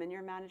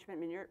 Manure management,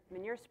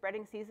 manure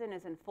spreading season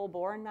is in full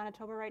bore in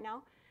Manitoba right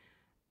now.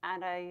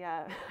 And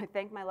I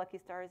thank my lucky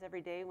stars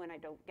every day when I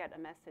don't get a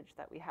message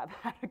that we have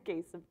had a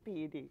case of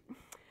PED.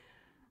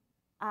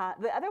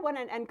 The other one,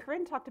 and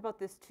Corinne talked about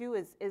this too,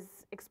 is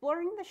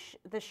exploring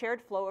the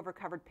shared flow of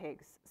recovered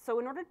pigs. So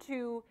in order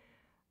to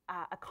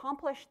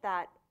accomplish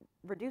that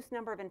reduced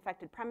number of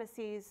infected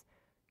premises,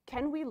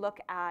 can we look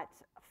at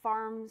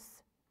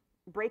farms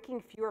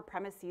breaking fewer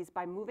premises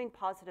by moving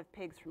positive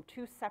pigs from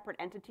two separate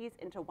entities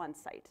into one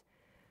site?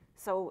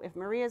 So if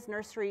Maria's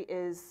nursery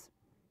is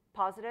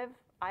positive,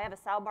 I have a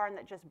sow barn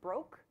that just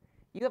broke,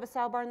 you have a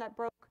sow barn that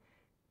broke,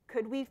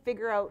 could we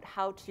figure out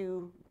how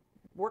to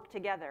work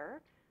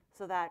together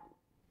so that,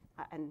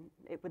 and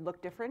it would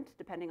look different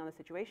depending on the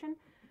situation,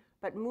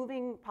 but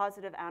moving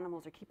positive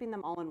animals or keeping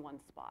them all in one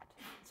spot.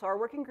 So our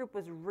working group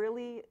was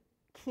really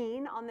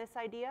keen on this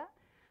idea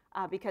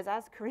because,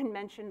 as Corinne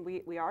mentioned,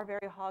 we are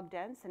very hog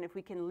dense, and if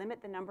we can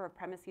limit the number of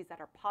premises that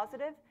are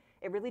positive,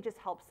 it really just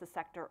helps the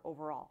sector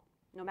overall,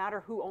 no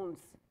matter who owns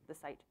the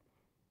site.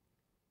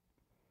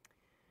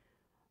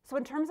 So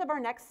in terms of our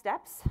next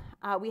steps,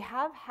 we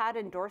have had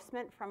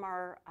endorsement from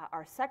our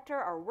sector,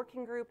 our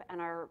working group, and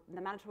the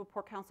Manitoba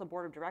Pork Council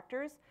Board of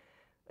Directors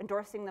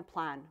endorsing the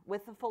plan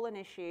with the full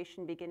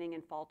initiation beginning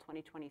in fall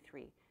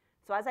 2023.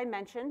 So as I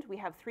mentioned, we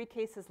have 3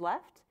 cases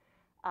left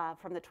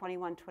from the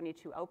 21-22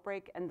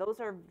 outbreak, and those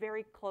are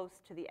very close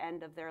to the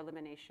end of their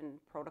elimination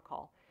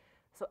protocol.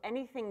 So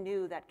anything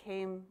new that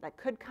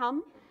could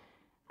come,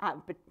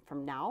 but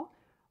from now,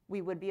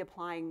 we would be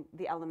applying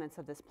the elements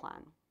of this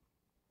plan.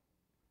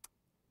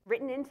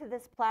 Written into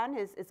this plan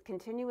is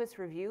continuous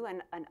review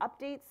and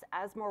updates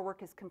as more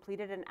work is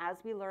completed and as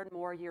we learn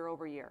more year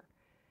over year.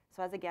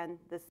 So as again,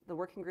 the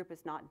working group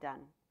is not done.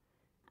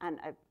 And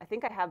I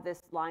think I have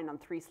this line on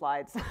 3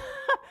 slides.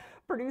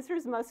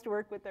 Producers must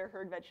work with their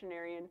herd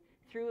veterinarian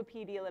through a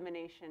PED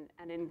elimination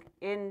and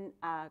in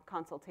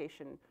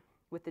consultation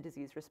with the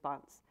disease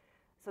response.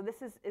 So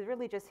it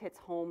really just hits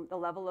home the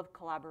level of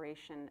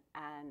collaboration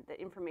and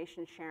the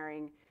information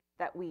sharing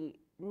that we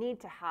need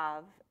to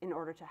have in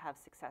order to have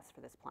success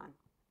for this plan.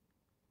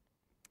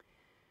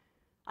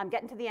 I'm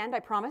getting to the end, I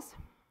promise.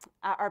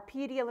 Our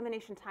PED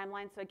elimination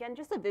timeline, so again,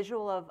 just a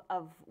visual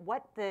of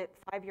what the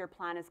 5-year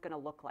plan is going to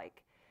look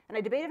like. And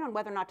I debated on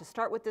whether or not to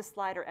start with this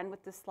slide or end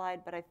with this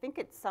slide, but I think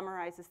it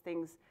summarizes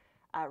things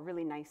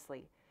really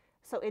nicely.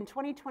 So in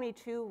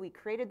 2022, we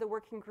created the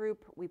working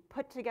group, we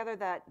put together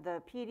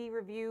the PED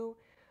review,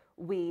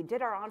 we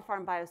did our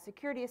on-farm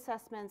biosecurity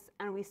assessments,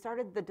 and we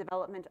started the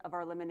development of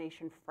our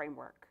elimination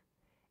framework.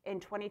 In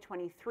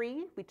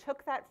 2023, we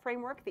took that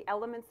framework, the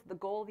elements, the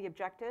goal, the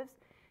objectives,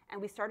 and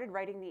we started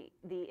writing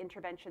the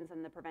interventions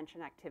and the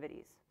prevention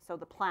activities. So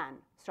the plan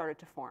started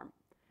to form.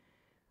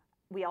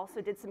 We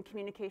also did some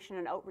communication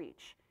and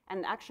outreach,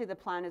 and actually the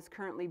plan is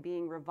currently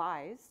being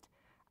revised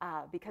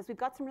because we've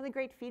got some really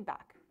great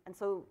feedback. And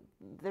so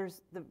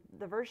there's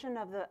the version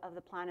of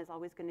the plan is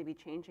always going to be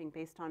changing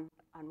based on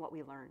what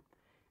we learn.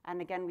 And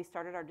again, we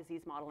started our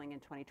disease modeling in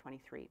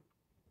 2023.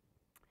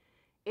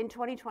 In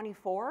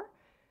 2024,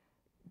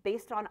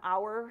 based on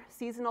our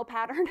seasonal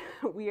pattern,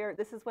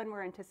 this is when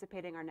we're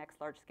anticipating our next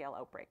large-scale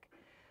outbreak.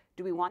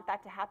 Do we want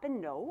that to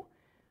happen? No,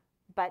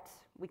 but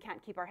we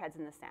can't keep our heads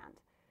in the sand.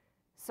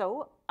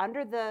 So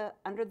under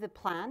the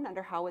plan,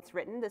 under how it's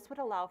written, this would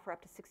allow for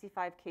up to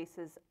 65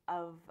 cases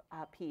of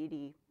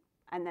PED,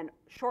 and then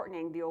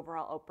shortening the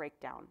overall outbreak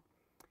down.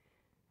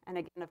 And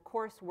again, of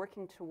course,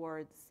 working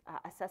towards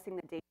assessing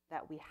the data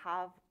that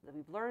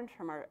we've learned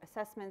from our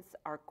assessments,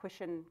 our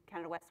QUISHN,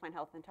 Canada West Swine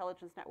Health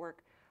Intelligence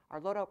Network,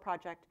 our loadout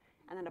project,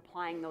 and then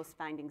applying those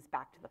findings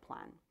back to the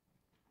plan.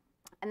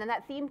 And then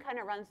that theme kind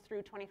of runs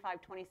through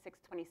 25, 26,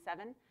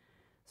 27.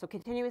 So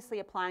continuously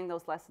applying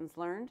those lessons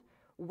learned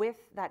with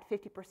that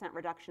 50%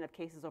 reduction of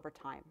cases over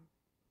time,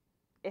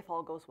 if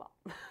all goes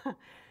well.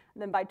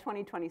 Then by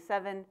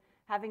 2027,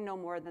 having no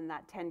more than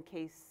that 10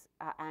 case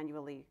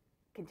annually,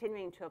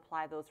 continuing to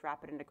apply those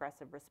rapid and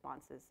aggressive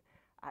responses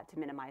to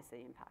minimize the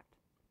impact.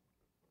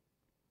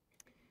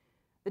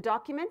 The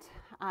document,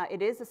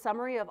 it is a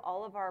summary of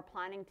all of our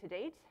planning to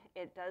date.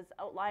 It does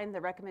outline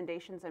the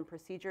recommendations and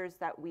procedures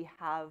that we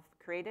have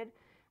created.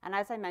 And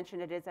as I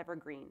mentioned, it is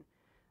evergreen.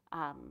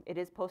 It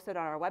is posted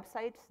on our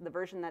website. The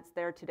version that's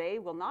there today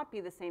will not be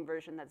the same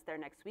version that's there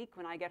next week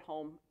when I get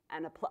home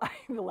and apply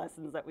the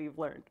lessons that we've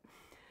learned.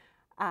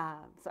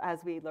 So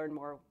as we learn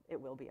more, it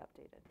will be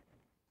updated.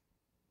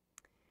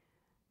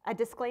 A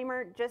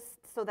disclaimer,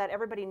 just so that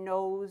everybody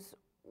knows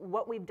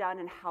what we've done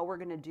and how we're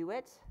going to do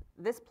it.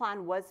 This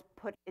plan was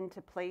put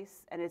into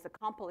place and is a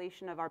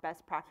compilation of our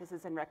best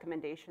practices and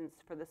recommendations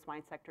for the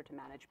swine sector to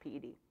manage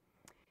PED.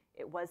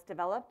 It was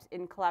developed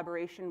in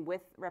collaboration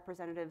with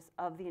representatives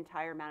of the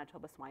entire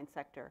Manitoba swine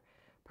sector,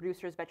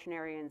 producers,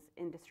 veterinarians,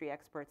 industry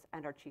experts,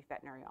 and our Chief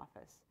Veterinary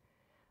Office.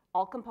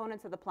 All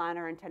components of the plan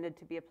are intended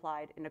to be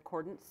applied in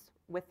accordance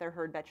with their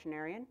herd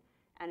veterinarian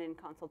and in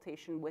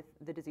consultation with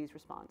the disease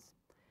response.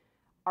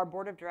 Our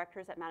board of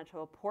directors at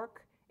Manitoba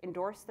Pork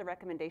endorsed the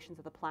recommendations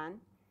of the plan,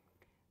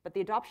 but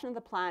the adoption of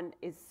the plan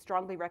is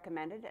strongly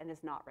recommended and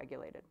is not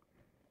regulated.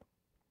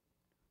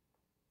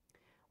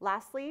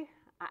 Lastly,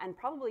 and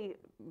probably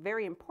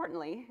very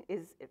importantly,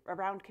 is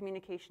around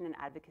communication and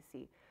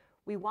advocacy.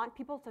 We want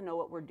people to know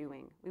what we're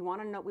doing. We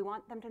want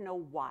them to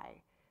know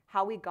why,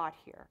 how we got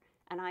here.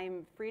 And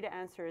I'm free to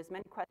answer as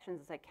many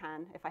questions as I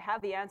can. If I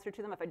have the answer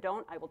to them, if I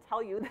don't, I will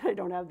tell you that I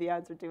don't have the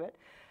answer to it.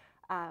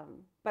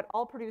 But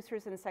all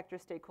producers and sector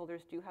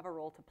stakeholders do have a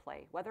role to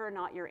play, whether or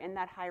not you're in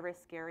that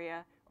high-risk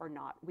area or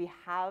not. We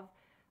have,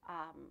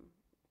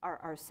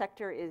 our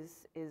sector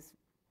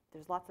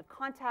there's lots of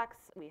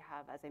contacts. We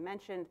have, as I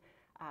mentioned,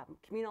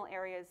 communal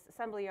areas,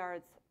 assembly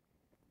yards,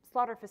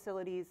 slaughter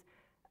facilities.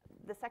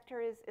 The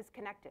sector is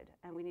connected,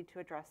 and we need to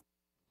address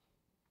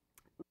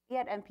it. We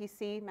at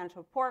MPC,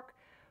 Manitoba Pork,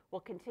 will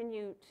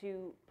continue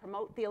to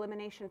promote the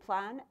elimination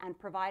plan and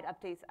provide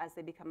updates as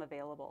they become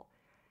available.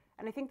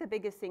 And I think the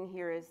biggest thing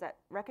here is that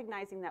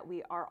recognizing that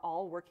we are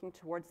all working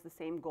towards the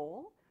same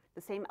goal,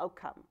 the same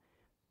outcome,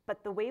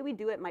 but the way we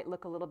do it might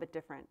look a little bit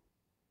different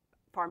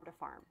farm to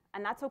farm.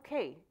 And that's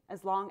okay,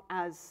 as long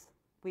as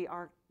we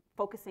are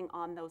focusing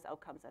on those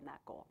outcomes and that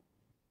goal.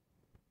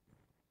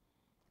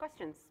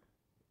 Questions?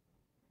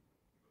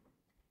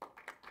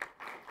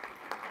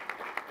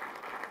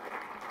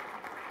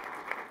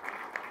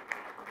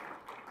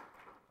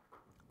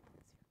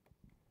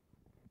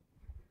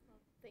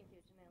 Thank you,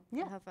 Jenelle.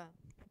 Yeah. I have a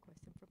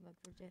question from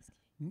Dr.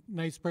 Jeski.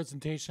 Nice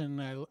presentation.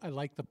 I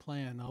like the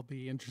plan. I'll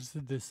be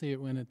interested to see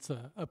it when it's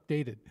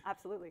updated.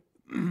 Absolutely.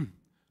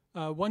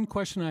 One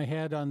question I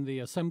had on the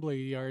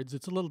assembly yards,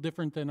 it's a little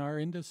different than our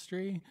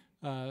industry.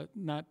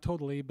 Not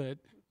totally, but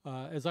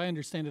as I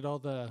understand it, all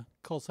the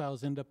cull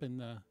sows end up in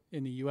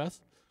the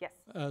U.S. Yes.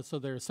 So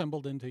they're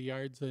assembled into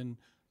yards, and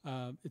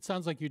it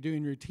sounds like you're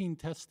doing routine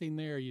testing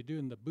there. Are you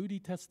doing the booty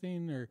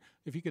testing, or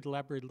if you could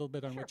elaborate a little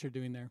bit on what you're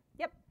doing there?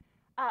 Yep.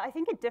 I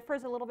think it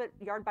differs a little bit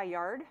yard by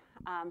yard.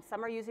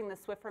 Some are using the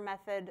Swiffer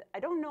method.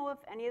 I don't know if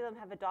any of them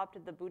have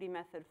adopted the booty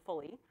method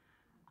fully,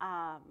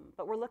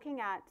 but we're looking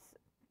at,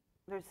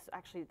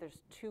 there's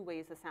two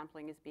ways the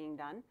sampling is being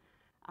done.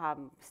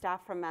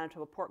 Staff from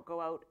Manitoba Pork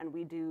go out, and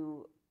we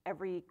do,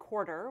 every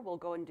quarter, we'll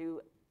go and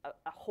do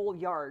a whole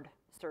yard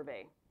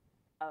survey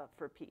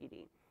for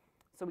PED.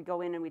 So we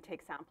go in and we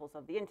take samples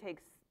of the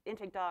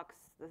intake docks,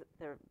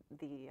 the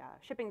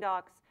shipping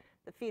docks,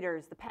 the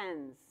feeders, the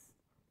pens.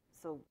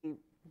 So we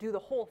do the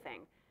whole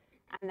thing.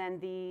 And then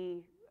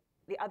the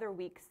other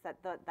weeks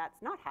that's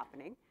not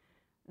happening,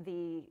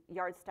 the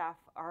yard staff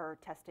are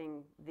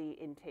testing the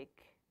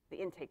intake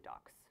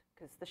docks,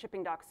 because the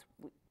shipping docks,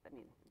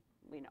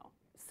 we know.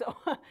 So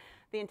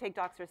the intake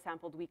docks are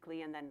sampled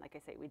weekly, and then, like I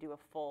say, we do a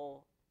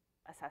full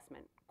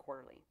assessment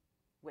quarterly,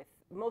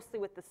 mostly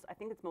with the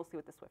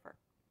Swiffer.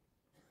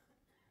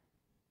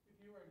 If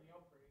you were in the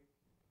outbreak,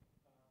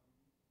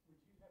 would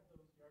you have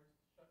those yards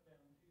shut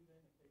down too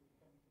then if they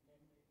become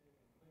contaminated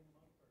and clean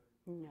them up? Or?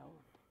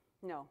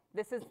 No.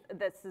 This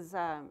is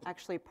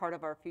actually part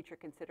of our future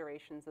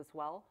considerations as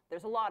well.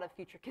 There's a lot of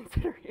future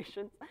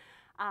considerations,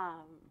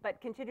 but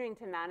continuing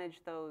to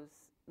manage those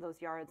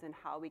yards and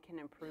how we can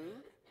improve.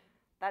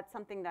 That's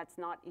something that's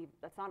not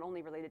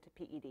only related to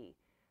PED.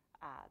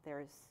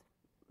 There's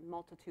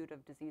multitude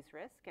of disease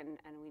risk, and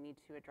we need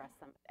to address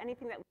them.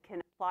 Anything that we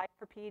can apply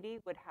for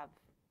PED would have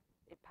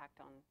impact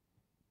on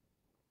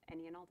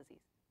any and all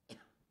disease.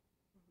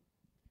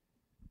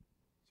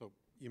 So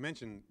you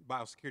mentioned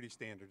biosecurity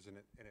standards, and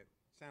it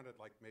sounded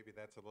like maybe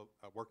that's a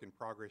work in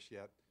progress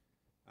yet.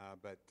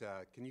 But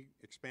can you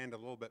expand a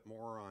little bit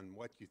more on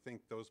what you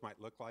think those might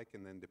look like?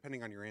 And then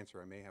depending on your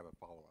answer, I may have a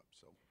follow-up.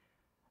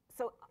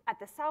 So at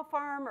the sow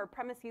farm or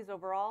premises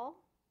overall,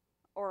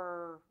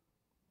 or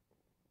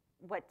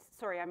what?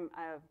 Sorry, Well,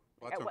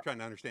 that's what I'm trying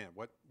to understand.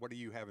 What do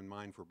you have in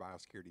mind for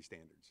biosecurity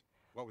standards?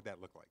 What would that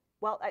look like?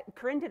 Well,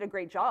 Corinne did a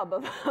great job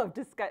of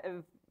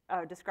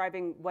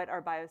describing what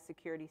our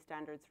biosecurity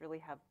standards really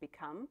have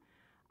become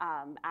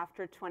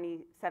after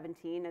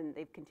 2017, and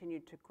they've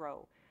continued to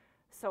grow.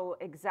 So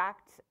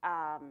exact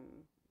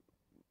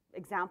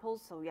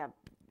examples, so yeah,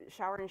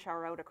 shower in,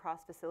 shower out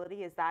across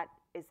facility, is that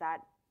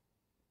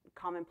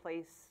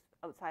commonplace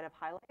outside of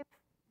high life?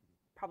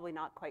 Probably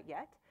not quite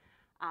yet.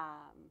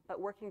 But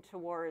working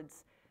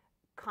towards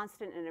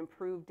constant and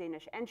improved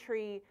Danish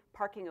entry,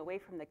 parking away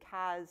from the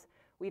CAS.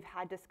 We've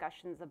had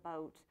discussions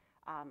about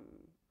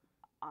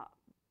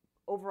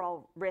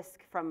overall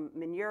risk from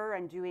manure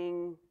and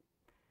doing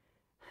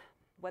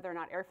whether or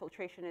not air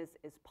filtration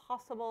is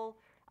possible,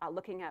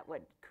 looking at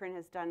what Corinne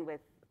has done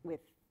with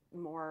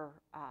more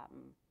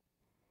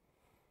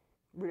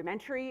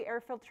rudimentary air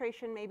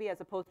filtration maybe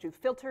as opposed to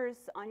filters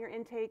on your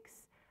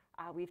intakes.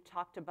 We've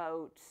talked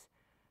about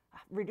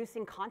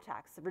reducing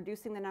contacts,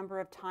 reducing the number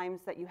of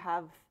times that you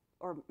have,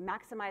 or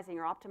maximizing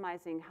or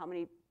optimizing how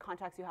many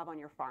contacts you have on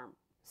your farm.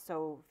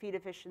 So feed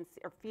efficiency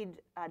or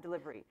feed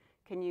delivery.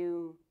 Can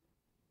you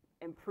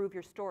improve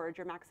your storage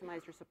or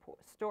maximize your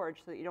storage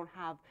so that you don't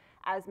have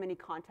as many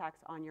contacts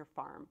on your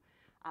farm?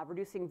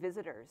 Reducing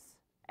visitors,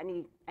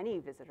 any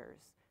visitors,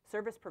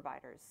 service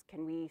providers.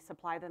 Can we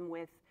supply them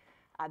with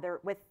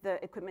the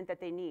equipment that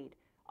they need?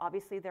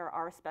 Obviously, there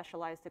are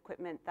specialized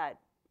equipment that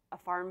a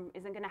farm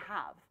isn't going to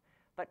have,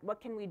 but what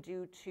can we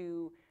do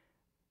to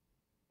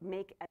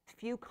make as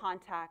few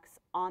contacts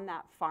on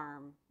that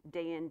farm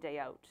day in, day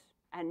out,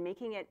 and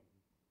making it,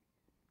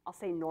 I'll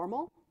say,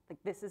 normal? Like,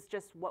 this is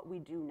just what we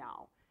do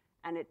now,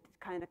 and it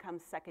kind of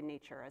becomes second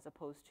nature as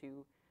opposed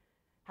to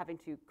having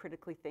to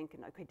critically think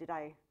and, okay, did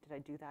I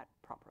do that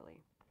properly?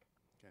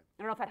 Okay.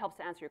 I don't know if that helps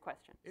to answer your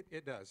question.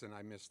 It does, and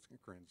I missed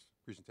Corinne's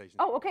presentation.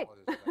 Oh, okay.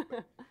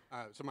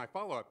 So my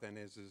follow-up then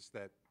is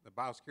that the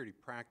biosecurity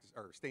practice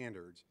or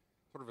standards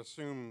sort of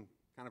assume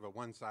kind of a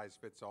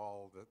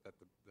one-size-fits-all, that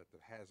the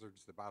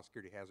hazards, the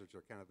biosecurity hazards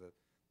are kind of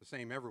the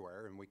same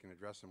everywhere, and we can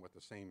address them with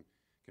the same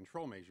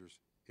control measures.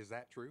 Is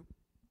that true?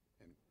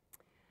 And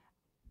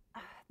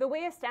the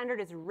way a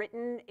standard is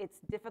written, it's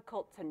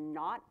difficult to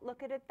not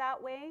look at it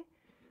that way.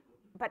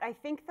 But I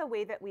think the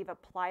way that we've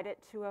applied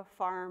it to a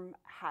farm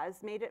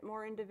has made it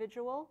more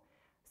individual.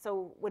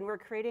 So when we're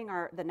creating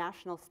the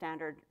national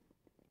standard,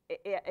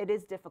 it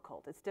is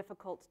difficult. It's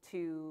difficult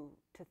to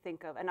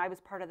think of, and I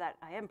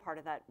am part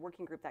of that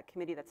working group, that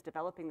committee that's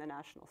developing the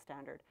national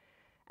standard.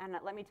 And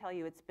let me tell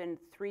you, it's been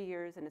 3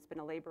 years and it's been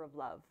a labor of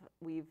love.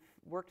 We've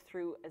worked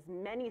through as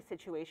many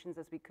situations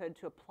as we could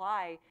to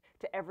apply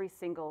to every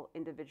single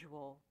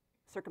individual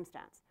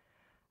circumstance.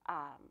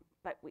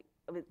 But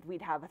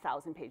we'd have a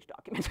 1,000-page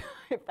document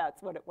if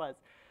that's what it was.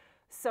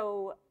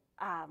 So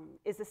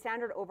is the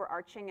standard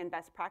overarching and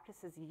best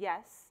practices?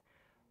 Yes.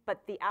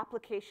 But the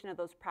application of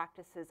those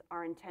practices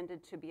are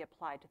intended to be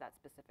applied to that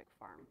specific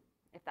farm,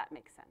 if that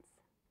makes sense.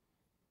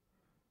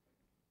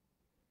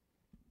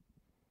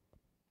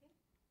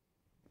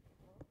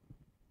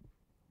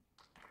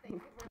 Thank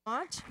you very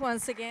much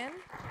once again.